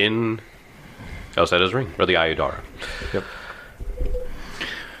 You are in Elsetta's ring, or the Ayudara. Yep.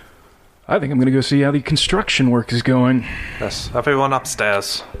 I think I'm going to go see how the construction work is going. Yes. Everyone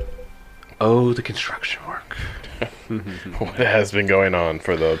upstairs. Oh, the construction work. What has been going on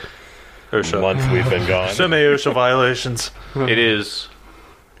for the OSHA. month we've been gone? Semi-OSHA violations. It is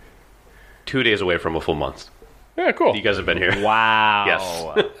 2 days away from a full month. Yeah, cool. You guys have been here. Wow.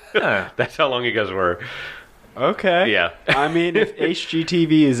 Yes. Yeah. That's how long you guys were. Okay. Yeah. I mean, if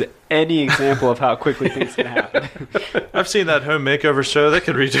HGTV is any example of how quickly things can happen. I've seen that home makeover show. They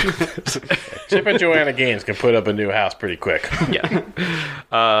could redo this. Chip and Joanna Gaines can put up a new house pretty quick.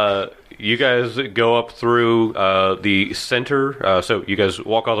 Yeah. You guys go up through the center. So you guys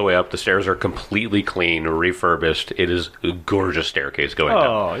walk all the way up. The stairs are completely clean, refurbished. It is a gorgeous staircase going down.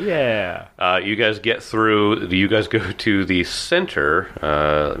 Oh, yeah. You guys get through. You guys go to the center.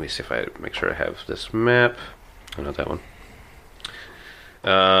 Let me see if I make sure I have this map. Oh, not that one.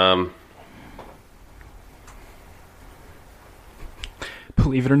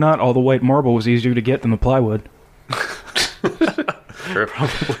 Believe it or not, all the white marble was easier to get than the plywood. Sure.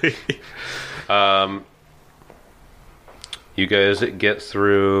 Probably. You guys get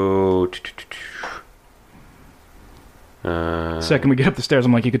through. Second we get up the stairs,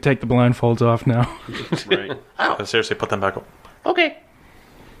 I'm like, you could take the blindfolds off now. Right. Seriously, put them back up. Okay.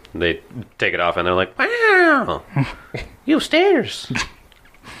 They take it off and they're like, "Wow, you have stairs."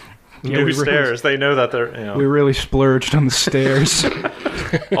 Yeah, New we stairs. They know that they're, you know, We really splurged on the stairs.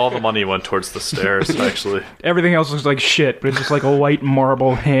 all the money went towards the stairs, actually. Everything else looks like shit, but it's just like a white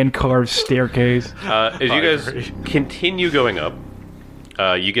marble hand-carved staircase. As you guys agree. continue going up,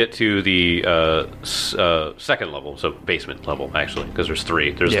 you get to the second level, so basement level actually, because there's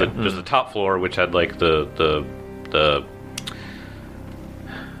 3. There's there's the top floor, which had like the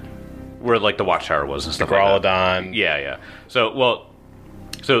where like the watchtower was and stuff like that. Growlodon. Yeah.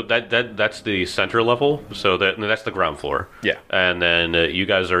 So that's the center level. So that's the ground floor. Yeah. And then you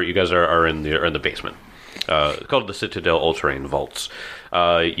guys are in the basement. It's called the Citadel All-Terrain Vaults.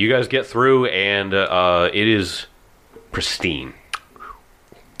 You guys get through, and it is pristine.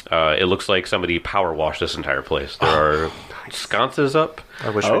 It looks like somebody power washed this entire place. There are sconces up, I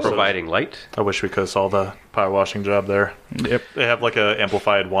wish we providing light. I wish we could have saw the power washing job there. Yep. They have like a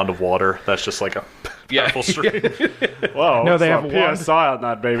amplified wand of water that's just like a powerful stream. Whoa. No, they saw have a wand. PSI on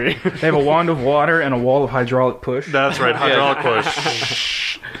that, baby. They have a wand of water and a wall of hydraulic push. That's right, hydraulic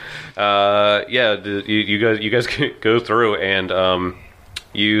push. You guys go through, and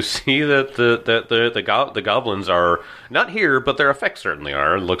you see that the goblins are not here, but their effects certainly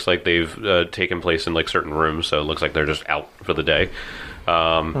are. It looks like they've taken place in like certain rooms, so it looks like they're just out for the day.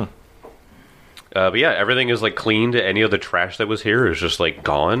 But yeah, everything is like cleaned. Any of the trash that was here is just like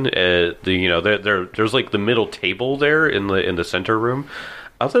gone. There's like the middle table there in the center room.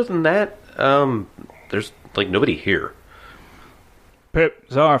 Other than that, there's like nobody here. Pip,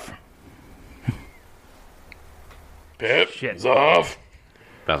 Zarf. Pip, Shit. Zav.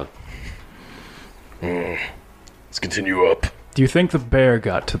 Nothing. Let's continue up. Do you think the bear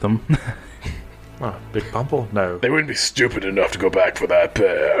got to them? Oh, Big Bumble? No. They wouldn't be stupid enough to go back for that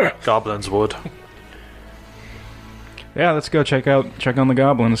bear. Goblins would. Yeah, let's go check on the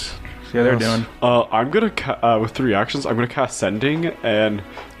goblins. Yeah, they're doing. I'm gonna with 3 actions. I'm gonna cast Sending and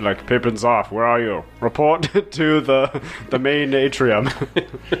like Pippin's off. Where are you? Report to the main atrium.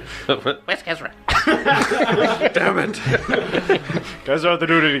 Where's Kezra? Damn it! Guys are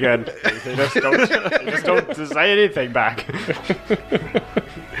doing it again. They just don't say anything back.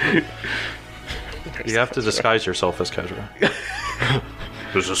 You have to disguise yourself as Kezra.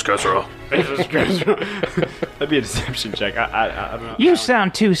 This is Kezra. That'd be a deception check. I don't know. You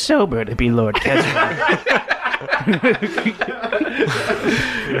sound too sober to be Lord Kezra.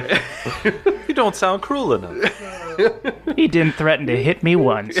 You don't sound cruel enough. He didn't threaten to hit me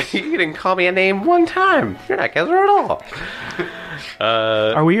once. You didn't call me a name one time. You're not Kezra at all.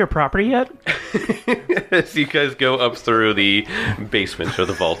 Are we your property yet? As you guys go up through the basement or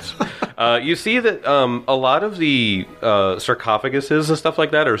the vaults, you see that a lot of the sarcophaguses and stuff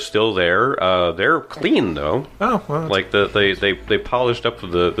like that are still there. They're clean though. Oh, well. Like they polished up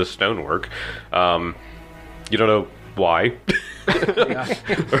the stonework. You don't know why.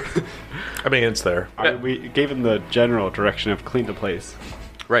 I mean, it's there. We gave him the general direction of clean the place.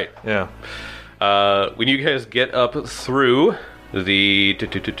 Right. Yeah. When you guys get up through the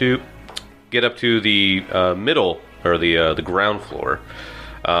get up to the middle or the ground floor,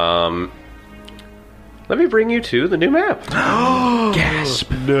 let me bring you to the new map.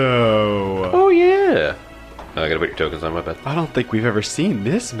 Gasp. No. Oh yeah. I gotta put your tokens on my bed. I don't think we've ever seen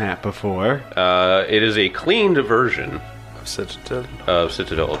this map before. It is a cleaned version Citadel. of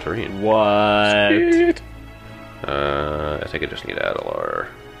Citadel Ultramarine. What? I think I just need Adelar.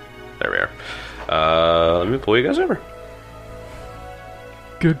 There we are. Let me pull you guys over.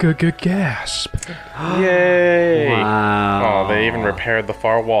 Good gasp. Yay! Wow. Oh, they even repaired the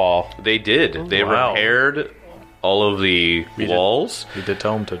far wall. They did. They Wow. repaired all of the walls. You did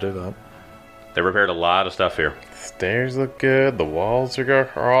tell him to do that. They repaired a lot of stuff here. Stairs look good. The walls are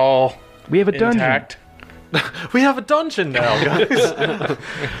all We have a dungeon. intact. We have a dungeon now, guys.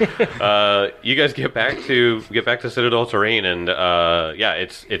 You guys get back to Citadel Terrain, and yeah,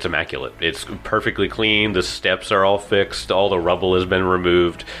 it's immaculate. It's perfectly clean. The steps are all fixed. All the rubble has been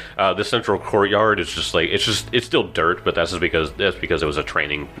removed. The central courtyard is just like it's still dirt, but that's because it was a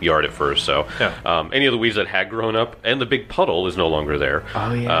training yard at first. So Yeah. any of the weeds that had grown up, and the big puddle is no longer there.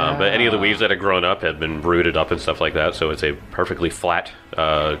 Oh, yeah. But any of the weeds that had grown up had been rooted up and stuff like that. So it's a perfectly flat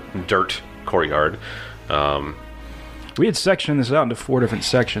dirt courtyard. We had sectioned this out into 4 different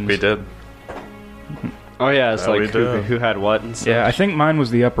sections. We did. Oh yeah, it's Yeah, we like do. who had what and stuff. Yeah, I think mine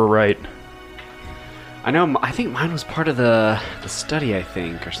was the upper right. I know. I think mine was part of the study. I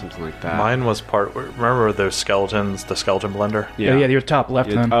think or something like that. Mine was part. Remember those skeletons? The skeleton blender. Yeah, your top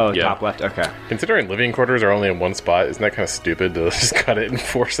left then. Oh, Yeah. top left. Okay. Considering living quarters are only in one spot, isn't that kind of stupid to just cut it in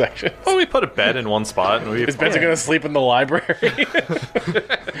 4 sections? Oh, we put a bed in one spot, and we Is Benson gonna sleep in the library?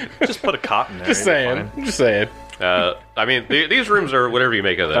 just put a cot in there. Just you'll be saying. fine. Just saying. I mean, these rooms are whatever you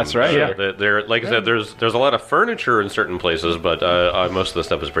make of them. That's right, yeah. They're like I said. There's a lot of furniture in certain places, but most of the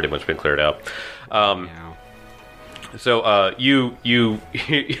stuff has pretty much been cleared out. Yeah. So you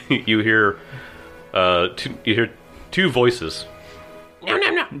hear two voices. No.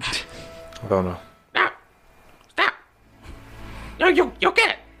 Oh no. No. Stop. No, you'll get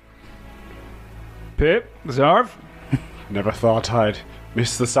it. Pip, Zarv. Never thought I'd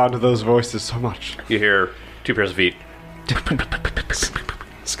miss the sound of those voices so much. You hear 2 pairs of feet.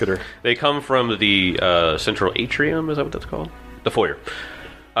 Skitter. They come from the central atrium. Is that what that's called? The foyer.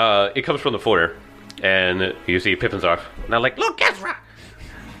 It comes from the foyer, and you see Pippin's off. Now, like, look, Ezra,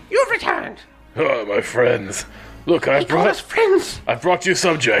 you've returned. Oh, my friends. Look, He called us friends. I've brought you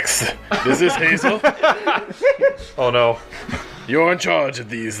subjects. This is Hazel. Oh no. You're in charge of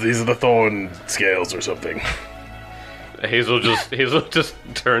these. These are the thorn scales or something. Hazel just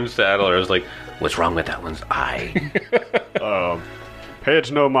turns to Adler and is like, "What's wrong with that one's eye? Pay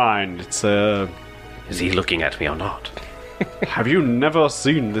it no mind. It's Is he looking at me or not?" Have you never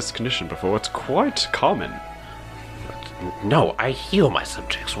seen this condition before? It's quite common. No, I heal my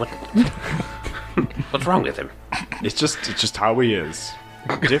subjects. What's wrong with him? It's just how he is.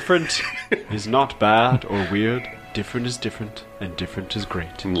 Different is not bad or weird. Different is different, and different is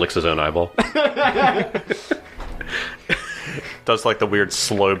great. And licks his own eyeball. Does like the weird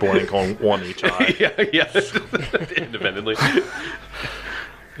slow blink on one each eye. yeah. Independently.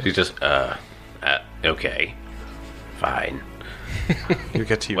 He's just, okay. Fine. You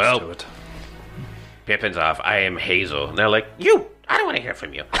get used Well- to it. Pippin's off. I am Hazel. And they're like, you! I don't want to hear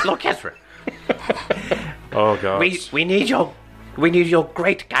from you. Look, Ezra. Oh god. We need your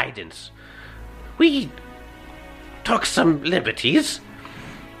great guidance. We took some liberties,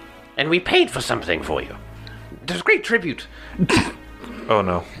 and we paid for something for you. There's great tribute. Oh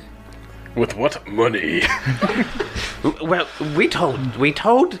no. With what money? Well, we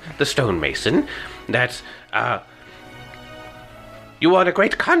told the stonemason that you are a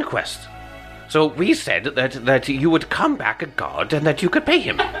great conquest. So we said that you would come back a god and that you could pay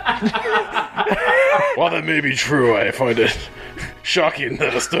him. While that may be true, I find it shocking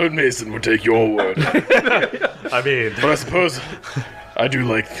that a stonemason would take your word. I mean, But I suppose I do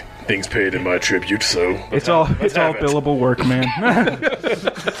like things paid in my tribute, so It's all have it. billable work, man.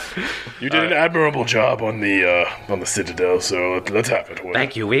 you did an admirable job on the citadel, so let's have it.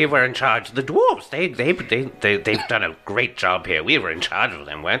 Thank you. We were in charge. The dwarves, they've done a great job here. We were in charge of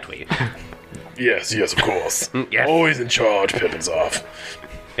them, weren't we? Yes, of course. Yes. Always in charge, Pippin's off.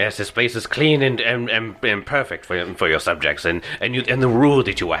 Yes, this place is clean and perfect for your subjects and the rule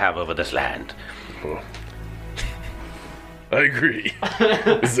that you will have over this land. I agree.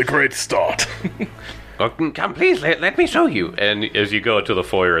 This is a great start. Well, come, please, let me show you. And as you go into the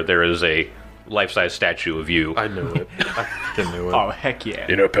foyer, there is a life-size statue of you. I knew it. I knew it. Oh, heck yeah.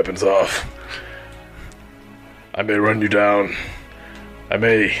 You know, Pippin's off. I may run you down. I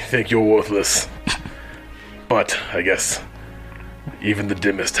may think you're worthless. But I guess even the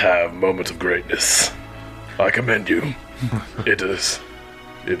dimmest have moments of greatness. I commend you. It is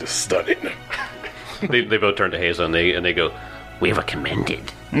stunning. They both turn to Hazel and they go, "We were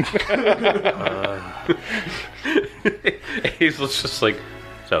commended." Hazel's just like,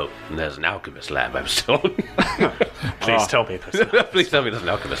 "So there's an alchemist lab, I'm still." Please tell me this. Please tell me there's an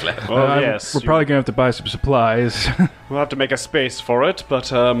alchemist lab. Oh, yes. We're probably gonna have to buy some supplies. We'll have to make a space for it,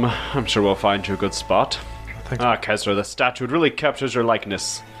 but I'm sure we'll find you a good spot. Kezra, the statue really captures your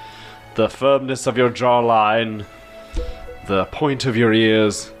likeness. The firmness of your jawline, the point of your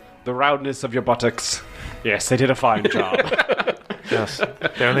ears, the roundness of your buttocks. Yes, they did a fine job. Yes.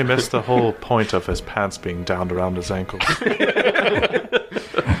 They only missed the whole point of his pants being down around his ankles.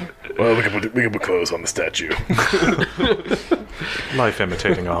 Well, we can put clothes on the statue. Life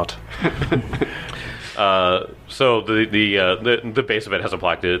imitating art. So the base of it has a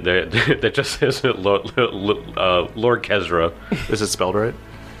plaque that just says Lord Kezra. Is it spelled right?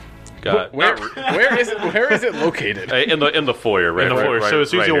 Where is it located? In the foyer, right? In the foyer. Right, So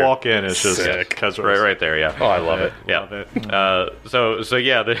as soon as right you here. walk in, it's just Sick. Kezra. Right there, yeah. Oh, I love it. Yeah. So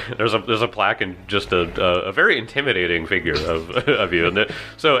yeah, there's a plaque and just a very intimidating figure of you. And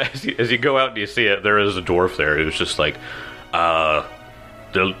so as you go out and you see it, there is a dwarf there who's just like, the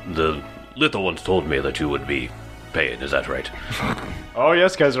little ones told me that you would be paying. Is that right? Oh,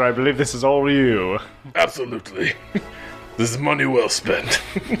 yes, Kezra, I believe this is all you. Absolutely. This is money well spent.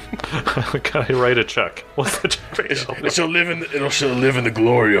 Can I write a check? What's the check? It shall live in the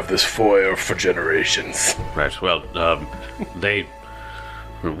glory of this foyer for generations. Right. Well,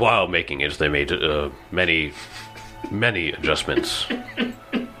 while making it, they made many adjustments.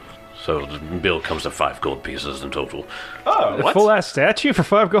 So the bill comes to 5 gold pieces in total. Oh, A full ass statue for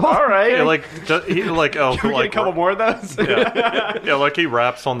 5 gold. All right. Yeah, Can we get a couple more of those? yeah, like he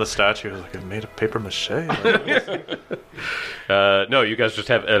raps on the statue. He's like, it made of paper mache. No, you guys just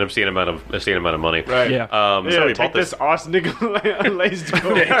have an obscene amount of money. Right. Yeah. So Yeah, we take bought this arsenic laced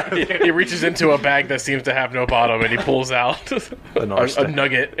gold. He reaches into a bag that seems to have no bottom, and he pulls out a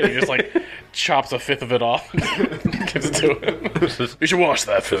nugget, and he just like chops a fifth of it off, gives it to him. You should wash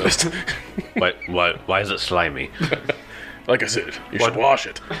that first. Why is it slimy? Like I said, you should wash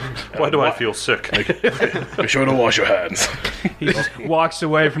it. Why do I feel sick? Be sure to wash your hands. He just walks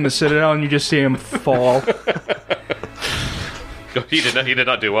away from the citadel, and you just see him fall. He did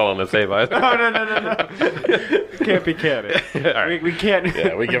not do well on the save either. No. Can't be canon. right. We can't.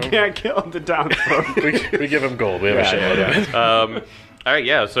 Yeah, we give him- can't kill him to down throw. We give him gold. We have a shitload of it. All right,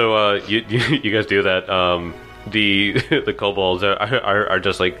 yeah. So you guys do that. The kobolds are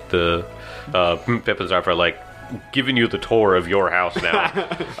just like the Pippins are like giving you the tour of your house now,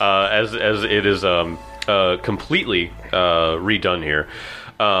 as it is completely redone here.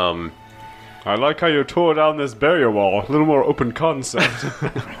 I like how you tore down this barrier wall. A little more open concept.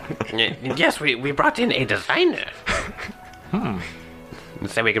 Yes, we brought in a designer.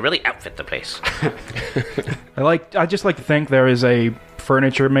 So we can really outfit the place. I just like to think there is a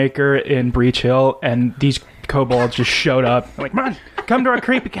furniture maker in Breachill, and these kobolds just showed up. I'm like, come to our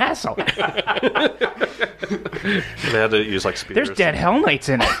creepy castle. They had to use like spears. There's dead Hell Knights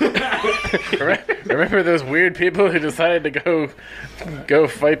in it. Remember those weird people who decided to go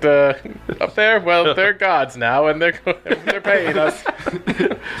fight up there? Well, they're gods now, and they're paying us.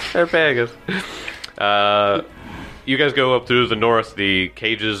 They're paying us. You guys go up through the north. The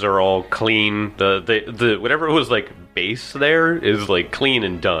cages are all clean. The whatever was like base there is like clean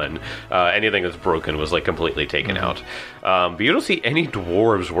and done. Anything that's broken was like completely taken out. But you don't see any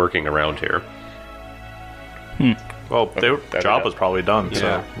dwarves working around here. Well, their job was probably done,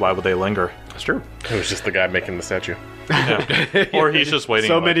 so why would they linger? That's true. It was just the guy making the statue. Or he's just waiting.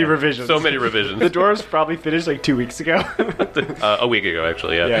 So many revisions. So many revisions. The dwarves probably finished like 2 weeks ago. A week ago,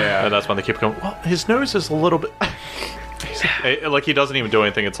 actually. Yeah. And that's when they keep going, well, his nose is a little bit... like, he doesn't even do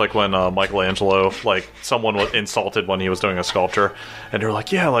anything. It's like when Michelangelo, like, someone was insulted when he was doing a sculpture, and they're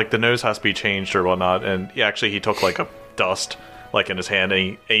like, yeah, like, the nose has to be changed or whatnot. And actually, he took, like, a dust, like, in his hand,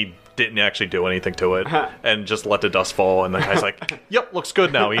 and he didn't actually do anything to it, and just let the dust fall, and the guy's like, yep, looks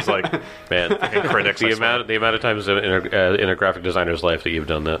good now. He's like, man, critics. The amount of times in a graphic designer's life that you've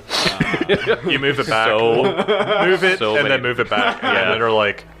done that. You move it back, move it, and then move it back, and then they're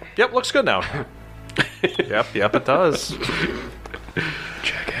like, yep, looks good now. Yep, it does.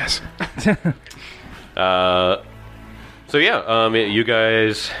 Jackass. So yeah, you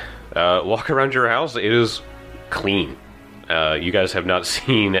guys walk around your house. It is clean. You guys have not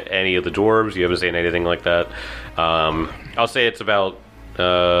seen any of the dwarves. You haven't seen anything like that. I'll say it's about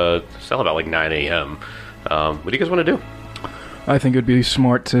still about like 9 a.m. What do you guys want to do? I think it would be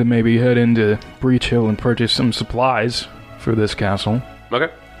smart to maybe head into Breachill and purchase some supplies for this castle. Okay.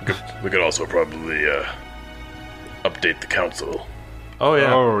 We could also probably update the council. Oh,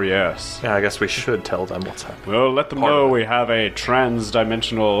 yeah. Oh, yes. Yeah, I guess we should tell them what's happening. Well, let them know we have a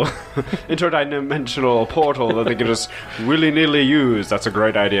trans-dimensional, interdimensional portal that they can just willy-nilly use. That's a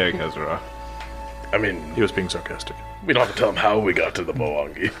great idea, Kezra. I mean, He was being sarcastic. we don't have to tell them how we got to the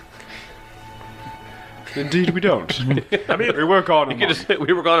Moangi. Indeed, we don't. I mean, We work on it.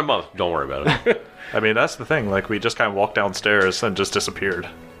 We were gone a month. Don't worry about it. I mean, that's the thing. Like, we just kind of walked downstairs and just disappeared.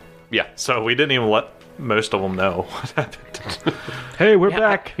 Yeah. So we didn't even let most of them know what happened. Hey, we're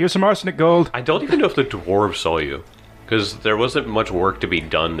back. Here's some arsenic gold. I don't even know if the dwarves saw you. Because there wasn't much work to be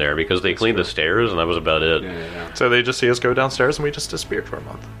done there, because they cleaned the stairs, and that was about it. So they just see us go downstairs, and we just disappeared for a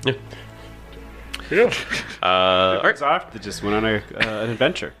month. Yeah. All right. They just went on an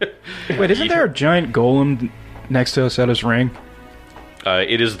adventure. Wait, isn't there a giant golem next to us at his ring?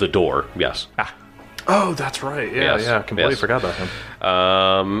 It is the door, yes. Oh, that's right. Yeah, Yes, yeah. Completely yes. forgot about him.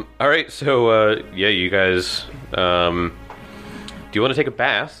 All right, so, yeah, you guys... do you want to take a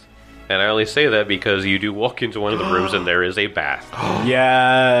bath? And I only say that because you do walk into one of the rooms, and there is a bath.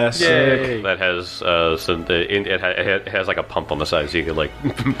 Yes. That has some. It has like a pump on the side, so you can like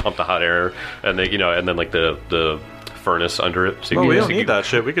pump the hot air, and then and then like the furnace under it. So Well, we so don't need that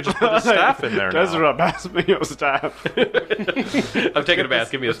shit. We could just put a staff in there now. Kezra, pass me your staff. I'm taking a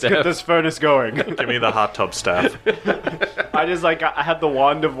bath. Give me a Get staff. this furnace going. Give me the hot tub staff. I just I have the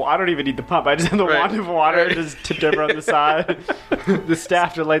wand of. I don't even need the pump. I just have the wand of water and just tipped over on the side. The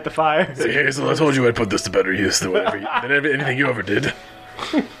staff to light the fire. See, Hazel, I told you I'd put this to better use than anything you ever did.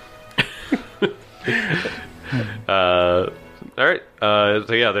 All right.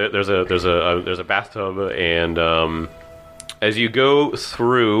 So yeah, there's a bathtub, and as you go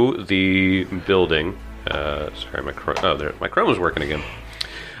through the building, sorry, my Chrome is working again.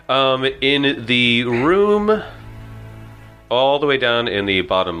 In the room, all the way down in the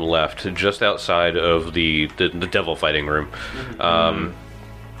bottom left, just outside of the devil fighting room,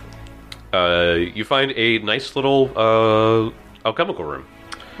 you find a nice little alchemical room.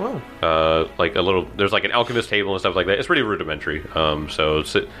 Like a little, there's like an alchemist table and stuff like that. It's pretty rudimentary. So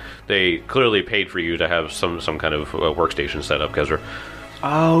they clearly paid for you to have some kind of workstation set up, Kezra.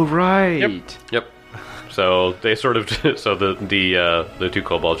 Oh right. Yep. So they sort of, so the two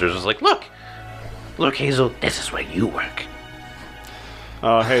kobolds are just like, look, Hazel, this is where you work.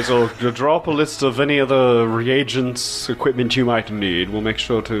 Hazel, draw up a list of any other reagents, equipment you might need. We'll make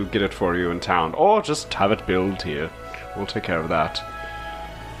sure to get it for you in town. Or just have it built here. We'll take care of that.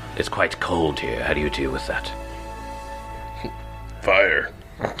 It's quite cold here. How do you deal with that? Fire.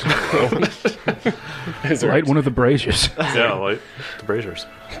 Light one of the braziers. Yeah, like the braziers.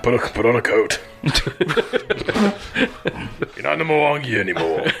 Put on a coat. You're not in the Moangi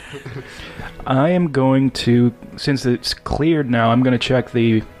anymore. I am going to, since it's cleared now, I'm going to check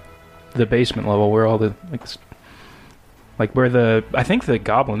the basement level where all the like where the I think the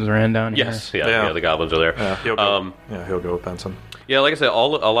goblins ran down here. Yes, yeah, the goblins are there. Yeah, he'll go with Benson. Yeah, like I said, a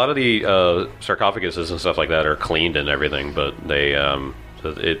lot of the sarcophaguses and stuff like that are cleaned and everything, but they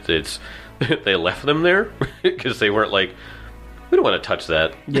it's they left them there because they weren't like, we don't want to touch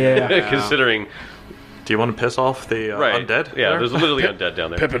that. Yeah. Considering. Do you want to piss off the undead? Yeah, there? there's literally undead down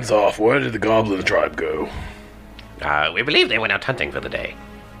there. Pippin's off. Where did the goblin tribe go? We believe they went out hunting for the day.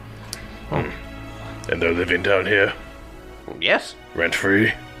 And they're living down here, Yes.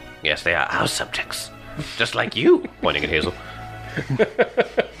 rent-free? Yes, they are our subjects. Just like you, pointing at Hazel.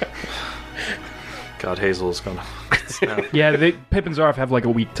 God, Hazel is gonna. Yeah, Pip and Zarf have like a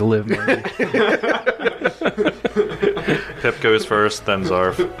week to live, maybe. Pip goes first, then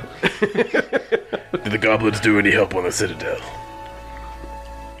Zarf. Did the goblins do any help on the Citadel?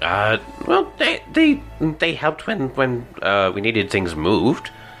 Well, they helped when we needed things moved.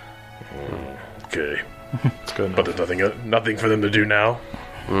 Okay. It's good. But there's nothing for them to do now?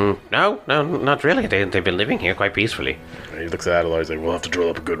 No, not really. They've been living here quite peacefully. He looks at Adelaide, he's like, we'll have to draw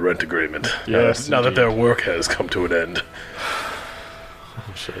up a good rent agreement. Yes, now that indeed. their work has come to an end.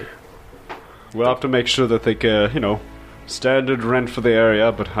 We'll have to make sure that they get, standard rent for the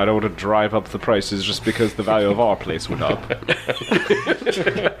area, but I don't want to drive up the prices just because the value of our place went up.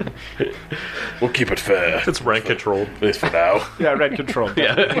 We'll keep it fair. It's rent controlled. At least for now. Yeah, rent control.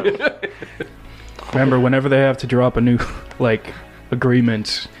 Remember, whenever they have to drop a new,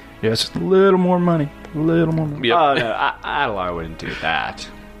 agreement, just a little more money. A little more money. Yep. Oh, no, I wouldn't do that.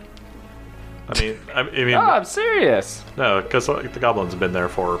 I mean, I'm serious. no, because the goblins have been there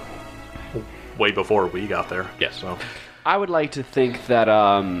for way before we got there. Yes. So I would like to think that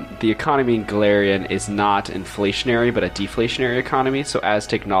the economy in Galarian is not inflationary, but a deflationary economy. So as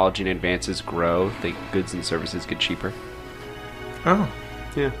technology and advances grow, the goods and services get cheaper. oh,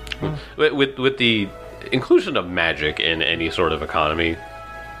 Yeah. With the inclusion of magic in any sort of economy,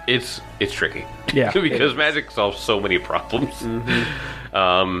 it's tricky. Yeah. Because magic solves so many problems.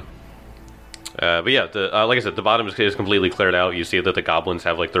 But yeah, like I said, the bottom is completely cleared out. You see that the goblins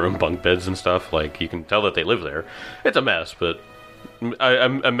have their own bunk beds and stuff. You can tell that they live there. It's a mess, but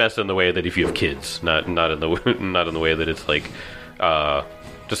a mess in the way that if you have kids, not in the way that it's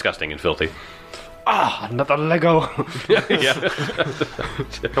disgusting and filthy. Another Lego. Yeah.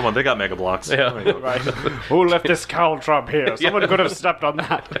 come on, they got mega blocks. Yeah. Right. Who left this caltrop here? Someone could have stepped on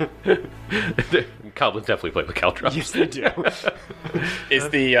that. Goblins definitely play with caltrops. Yes, they do. Is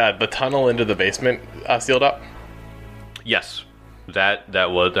the tunnel into the basement sealed up? Yes, that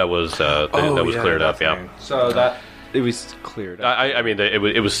was cleared up. Yeah, So that it was cleared up. I mean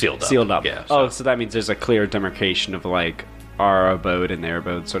it was sealed up. Sealed up. Yeah. Oh, so that means there's a clear demarcation of our abode and their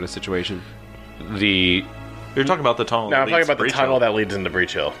abode sort of situation. The You're talking about the tunnel. No, that I'm talking leads about the to tunnel Breachill. that leads into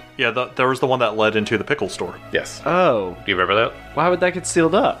Breachill. Yeah, there was the one that led into the pickle store. Yes. Oh, do you remember that? why would that get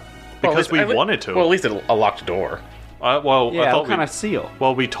sealed up? Because Well, we wanted to. Well, at least a locked door. I Yeah, thought what kind of seal?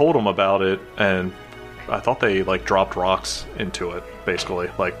 Well, we told them about it, and I thought they dropped rocks into it, basically,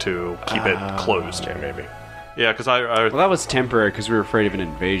 to keep it closed. Yeah, maybe. Yeah, because Well, that was temporary because we were afraid of an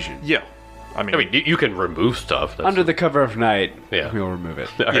invasion. yeah, I mean, You can remove stuff. That's, Under the cover of night, Yeah. we'll remove it.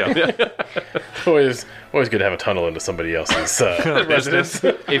 yeah. Always good to have a tunnel into somebody else's residence.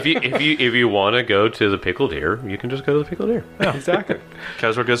 if you want to go to the pickled deer, you can just go to the pickled deer. Yeah, Exactly.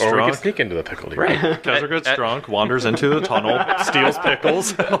 Kezra gets Or we can drunk. sneak into the pickle deer. Kezra gets drunk, wanders into the tunnel, steals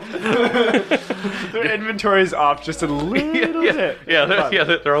pickles. Their inventory is off just a little bit.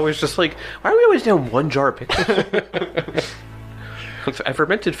 They're always just why are we always down one jar of pickles? I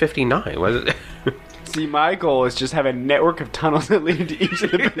fermented 59. What is it? See, my goal is just have a network of tunnels that lead into each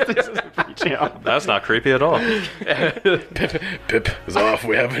of the businesses of Breachill. That's not creepy at all. Pip is off.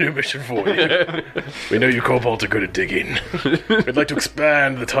 We have a new mission for you. We know you kobolds are good at digging. We'd like to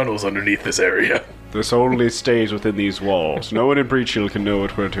expand the tunnels underneath this area. This only stays within these walls. No one in Breachill can know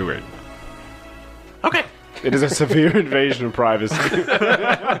what we're doing. Okay. It is a severe invasion of privacy.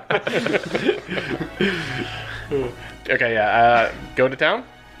 Okay, go to town?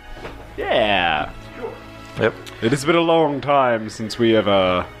 Yeah. Yep. It has been a long time since we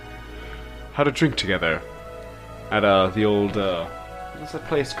have had a drink together at the old what's that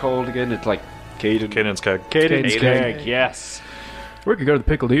place called again? It's Caden's Canaan's keg. Caden's Keg. Keg. Yes, We could go to the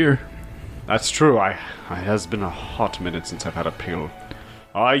pickled deer. that's true. It has been a hot minute since I've had a pill.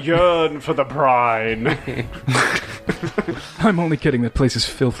 I yearn for the brine. I'm only kidding. That place is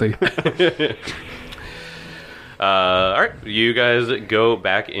filthy. All right, you guys go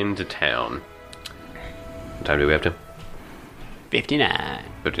back into town. What time do we have to? 59.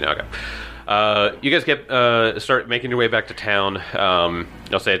 15. Okay. You guys start making your way back to town.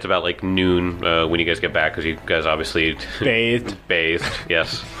 I'll say it's about noon when you guys get back because you guys obviously Bathed. bathed.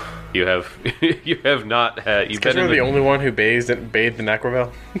 Yes, you have. You have not had. You've Because been we're in the only one who bathed in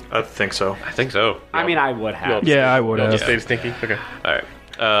Acroville? I think so. I think so. I mean, I would have. Yeah, I would Just have. stayed stinky? Okay. All right.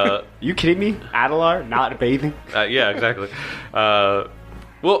 You kidding me? Adelar not bathing? Yeah, exactly.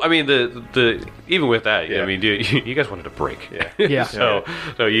 Well, I mean, the even with that, Yeah. I mean, you guys wanted a break. Yeah. Yeah.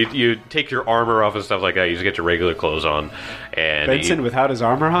 So you take your armor off and stuff like that. You just get your regular clothes on, and Benson without his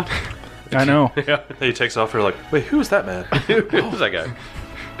armor on? I know. He takes off. You're like, wait, who's that man? who's that guy?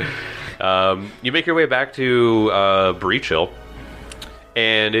 You make your way back to Breachill,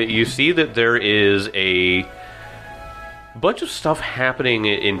 and you see that there is a bunch of stuff happening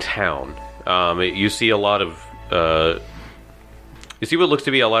in town. You see a lot of... you see what looks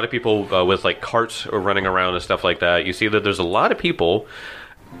to be a lot of people with like carts running around and stuff like that. You see that there's a lot of people...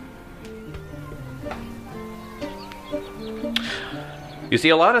 You see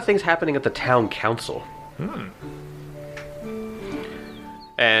a lot of things happening at the town council.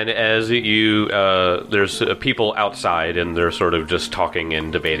 And as you, there's people outside, and they're sort of just talking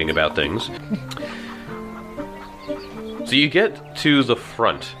and debating about things. So you get to the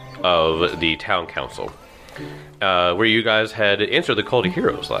front of the town council, where you guys had answered the call to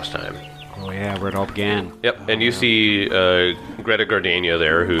heroes last time. Oh yeah, where it all began. Yep, and you see Greta Gardania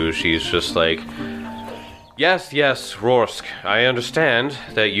there, who she's just like, yes, Rorsk, I understand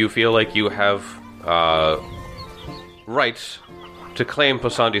that you feel like you have rights to claim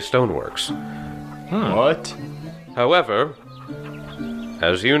Pasandi Stoneworks. What? However,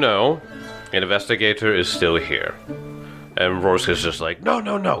 as you know, an investigator is still here. And Rorsk is just like,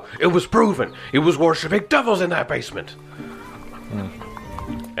 no, it was proven. It was worshipping devils in that basement.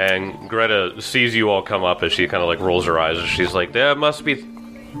 And Greta sees you all come up, and she kind of like rolls her eyes, and she's like, there must be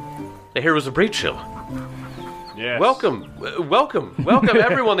the heroes of Breachill. Yes. Welcome,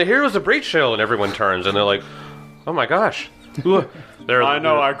 everyone, the heroes of Breachill. And everyone turns, and they're like, oh my gosh. I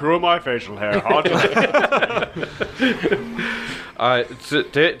know, I grew my facial hair.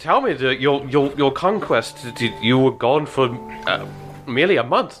 Tell me, your conquest, you were gone for merely a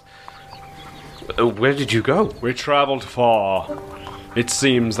month. Where did you go? We traveled far. It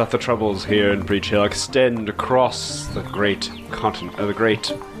seems that the troubles here in Breachill extend across the great continent, the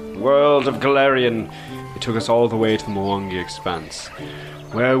great world of Galarian. It took us all the way to the Mwangi Expanse,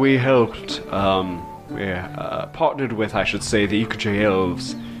 where we helped, partnered with, I should say, the Ikuj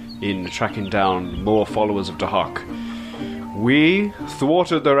Elves in tracking down more followers of Dahak. We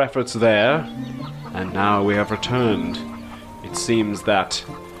thwarted their efforts there, and now we have returned. It seems that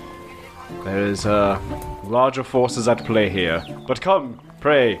there is larger forces at play here. But come,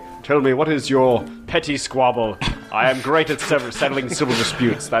 pray, tell me, what is your petty squabble? I am great at settling civil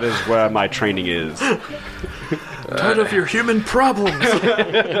disputes. That is where my training is. Tired of your human problems.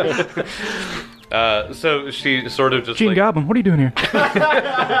 So she sort of just Gene like... Goblin, what are you doing here?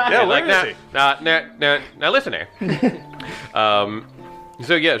 Yeah, like, where is he? now listen here.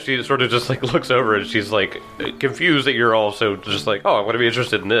 So yeah, she sort of just like looks over, and she's like confused that you're also just like, oh, I want to be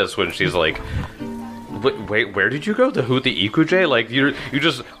interested in this, when she's like, wait, where did you go? The Ikuj? Like you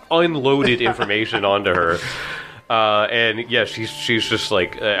just unloaded information onto her. And yeah, she's just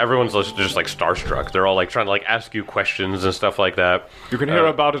like, everyone's just like starstruck. They're all like trying to like ask you questions and stuff like that. You can hear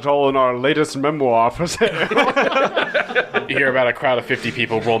about it all in our latest memoir for sale. You hear about a crowd of 50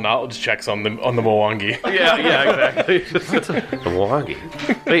 people roll knowledge checks on the Mwangi. Yeah, exactly. The Mwangi.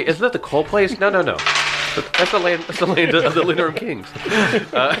 Wait, isn't that the coal place? No. That's the land. That's the land of the Lunarum Kings.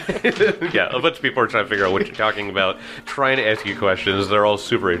 Yeah, a bunch of people are trying to figure out what you're talking about, trying to ask you questions. They're all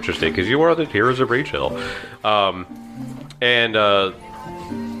super interested because you are the heroes of Breachill. And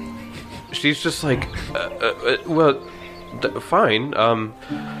she's just like, fine.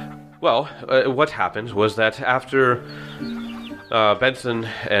 What happened was that after Benson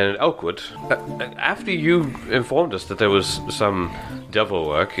and Elkwood, after you informed us that there was some devil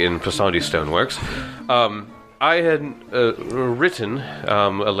work in Pasandi Stoneworks, I had written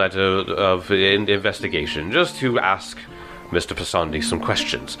a letter of investigation just to ask Mr. Pasandi some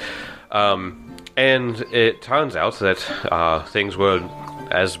questions. And it turns out that things were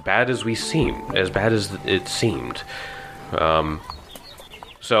as bad as it seemed.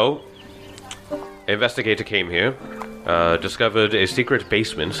 So, investigator came here, discovered a secret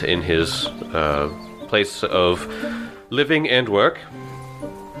basement in his place of living and work,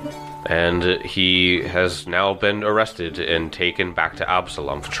 and he has now been arrested and taken back to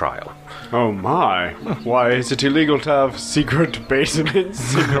Absalom for trial. Oh my. Why, is it illegal to have secret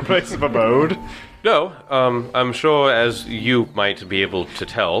basements in your place of abode? No, I'm sure, as you might be able to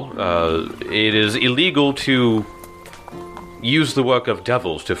tell, it is illegal to use the work of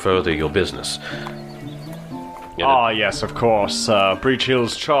devils to further your business. Yes, of course.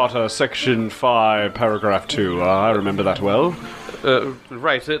 Breachill's Charter, Section 5, Paragraph 2. I remember that well.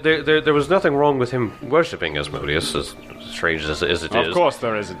 Right. There was nothing wrong with him worshipping Asmodeus, as strange as it is. Of course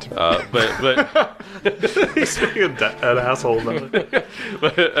there isn't. But He's being an asshole.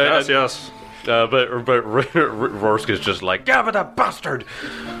 Yes. But Rorsk is just like, yeah, but that bastard!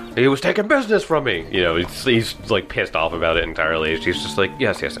 He was taking business from me! You know, he's like pissed off about it entirely. She's just like,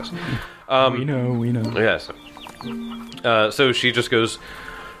 yes. We know. Yes. So she just goes,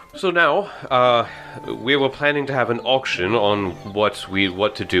 So now, we were planning to have an auction on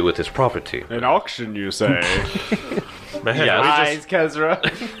what to do with this property. An auction, you say? Man, Yeah, Eyes, Kezra.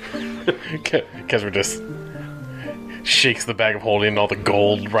 Kezra just shakes the bag of holding and all the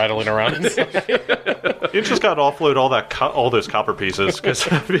gold rattling around inside. you just got to offload all those copper pieces because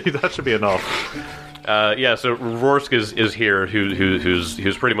that should be enough. So Rorsk is here,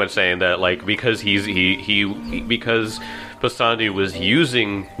 who's pretty much saying that like because because Pasandi was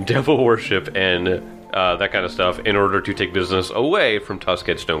using devil worship and that kind of stuff in order to take business away from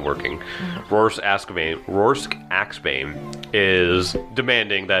Tuskhead Stoneworking. Rorsk Axebane is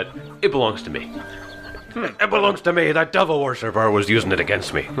demanding that it belongs to me. It belongs to me. That devil worshipper was using it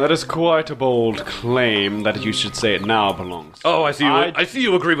against me. That is quite a bold claim that you should say it now belongs. Oh, I see. I see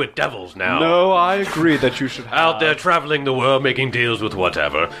you agree with devils now. No, I agree that you should have... Out there traveling the world, making deals with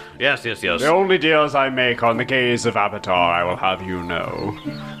whatever. Yes. The only deals I make on the gaze of Avatar, I will have you know.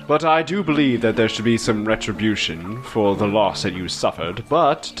 But I do believe that there should be some retribution for the loss that you suffered.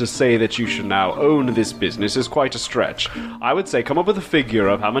 But to say that you should now own this business is quite a stretch. I would say come up with a figure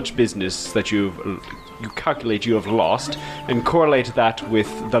of how much business that you calculate you have lost, and correlate that with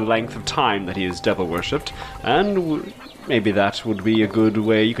the length of time that he is devil worshipped, and maybe that would be a good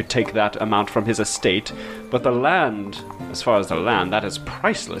way. You could take that amount from his estate, but the land, as far as the land, that is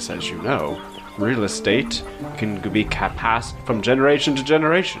priceless, as you know. Real estate can be passed from generation to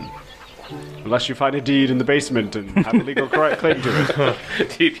generation. Unless you find a deed in the basement and have a legal claim to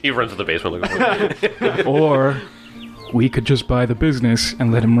it. he runs to the basement looking for it. Or we could just buy the business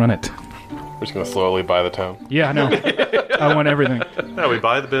and let him run it. We're just going to slowly buy the town. Yeah, no. I want everything. Yeah, we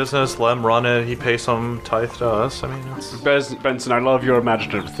buy the business, let him run it, he pays some tithe to us. I mean, it's... Benson, I love your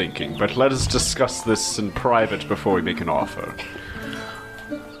imaginative thinking, but let us discuss this in private before we make an offer.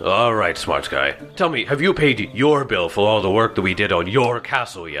 All right, smart guy. Tell me, have you paid your bill for all the work that we did on your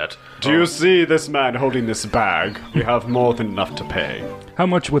castle yet? Do you see this man holding this bag? We have more than enough to pay. How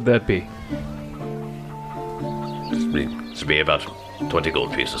much would that be? This would be about 20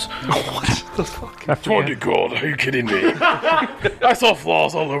 gold pieces. What the fuck? 20 gold? Are you kidding me? I saw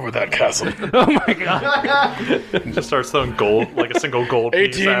flaws all over that castle. Oh my god. Just starts throwing gold, like a single gold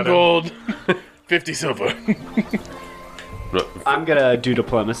piece 18 at him. gold, 50 silver. I'm gonna do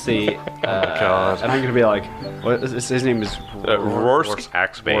diplomacy. God. And I'm gonna be like, what is his name? Is Rorsk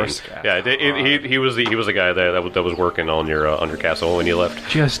Axebane. Rorsk Yeah, he was the guy that was working on your castle when you left.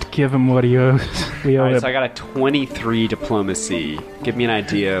 Just give him what he owes. We owe Alright, him. so I got a 23 diplomacy. Give me an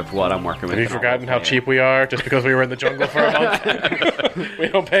idea of what I'm working with. Have you forgotten how cheap we are just because we were in the jungle for a month? We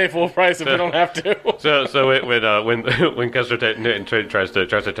don't pay full price if we don't have to. So when Kessler tries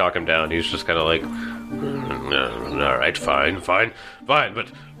to talk him down, he's just kind of like, all right, fine,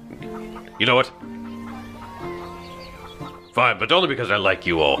 but you know what? Fine, but only because I like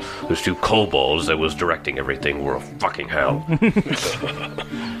you all. Those two kobolds that was directing everything were a fucking hell.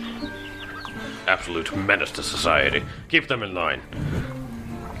 Absolute menace to society. Keep them in line.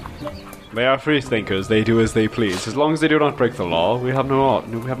 They are free thinkers. They do as they please. As long as they do not break the law, we have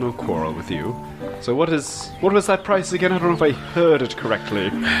no quarrel with you. So what was that price again? I don't know if I heard it correctly.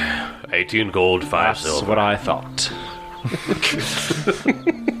 18 gold, 5 That's silver. what I thought.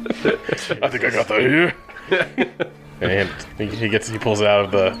 I think I got that here. And he pulls it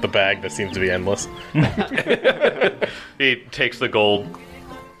out of the bag that seems to be endless. He takes the gold,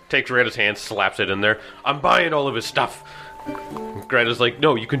 takes Greta's hand, slaps it in there. I'm buying all of his stuff. Greta's like,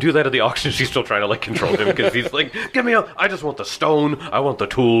 no, you can do that at the auction. She's still trying to like control him because he's like, give me I just want the stone. I want the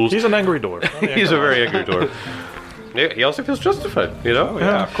tools. He's an angry dwarf. He's a very angry dwarf. Yeah, he also feels justified, you know?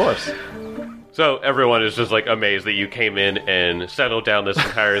 Yeah, of course. So everyone is just like amazed that you came in and settled down this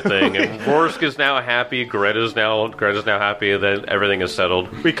entire thing, and Rorsk is now happy. Greta's now happy that everything is settled.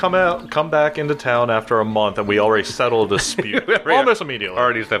 We come back into town after a month, and we already settled a dispute almost immediately.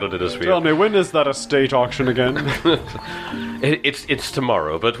 Already settled a dispute. Tell me, when is that estate auction again? It's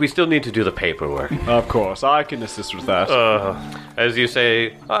tomorrow, but we still need to do the paperwork. Of course, I can assist with that. As you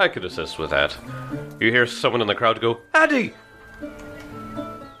say, I could assist with that. You hear someone in the crowd go, Addy!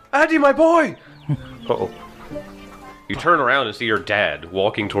 Addy, my boy! Uh-oh. You turn around and see your dad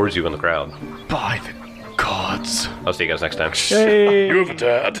walking towards you in the crowd. By the gods. I'll see you guys next time. You have a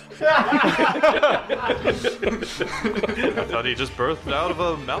dad. I thought he just birthed out of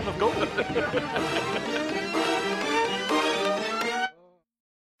a mountain of gold.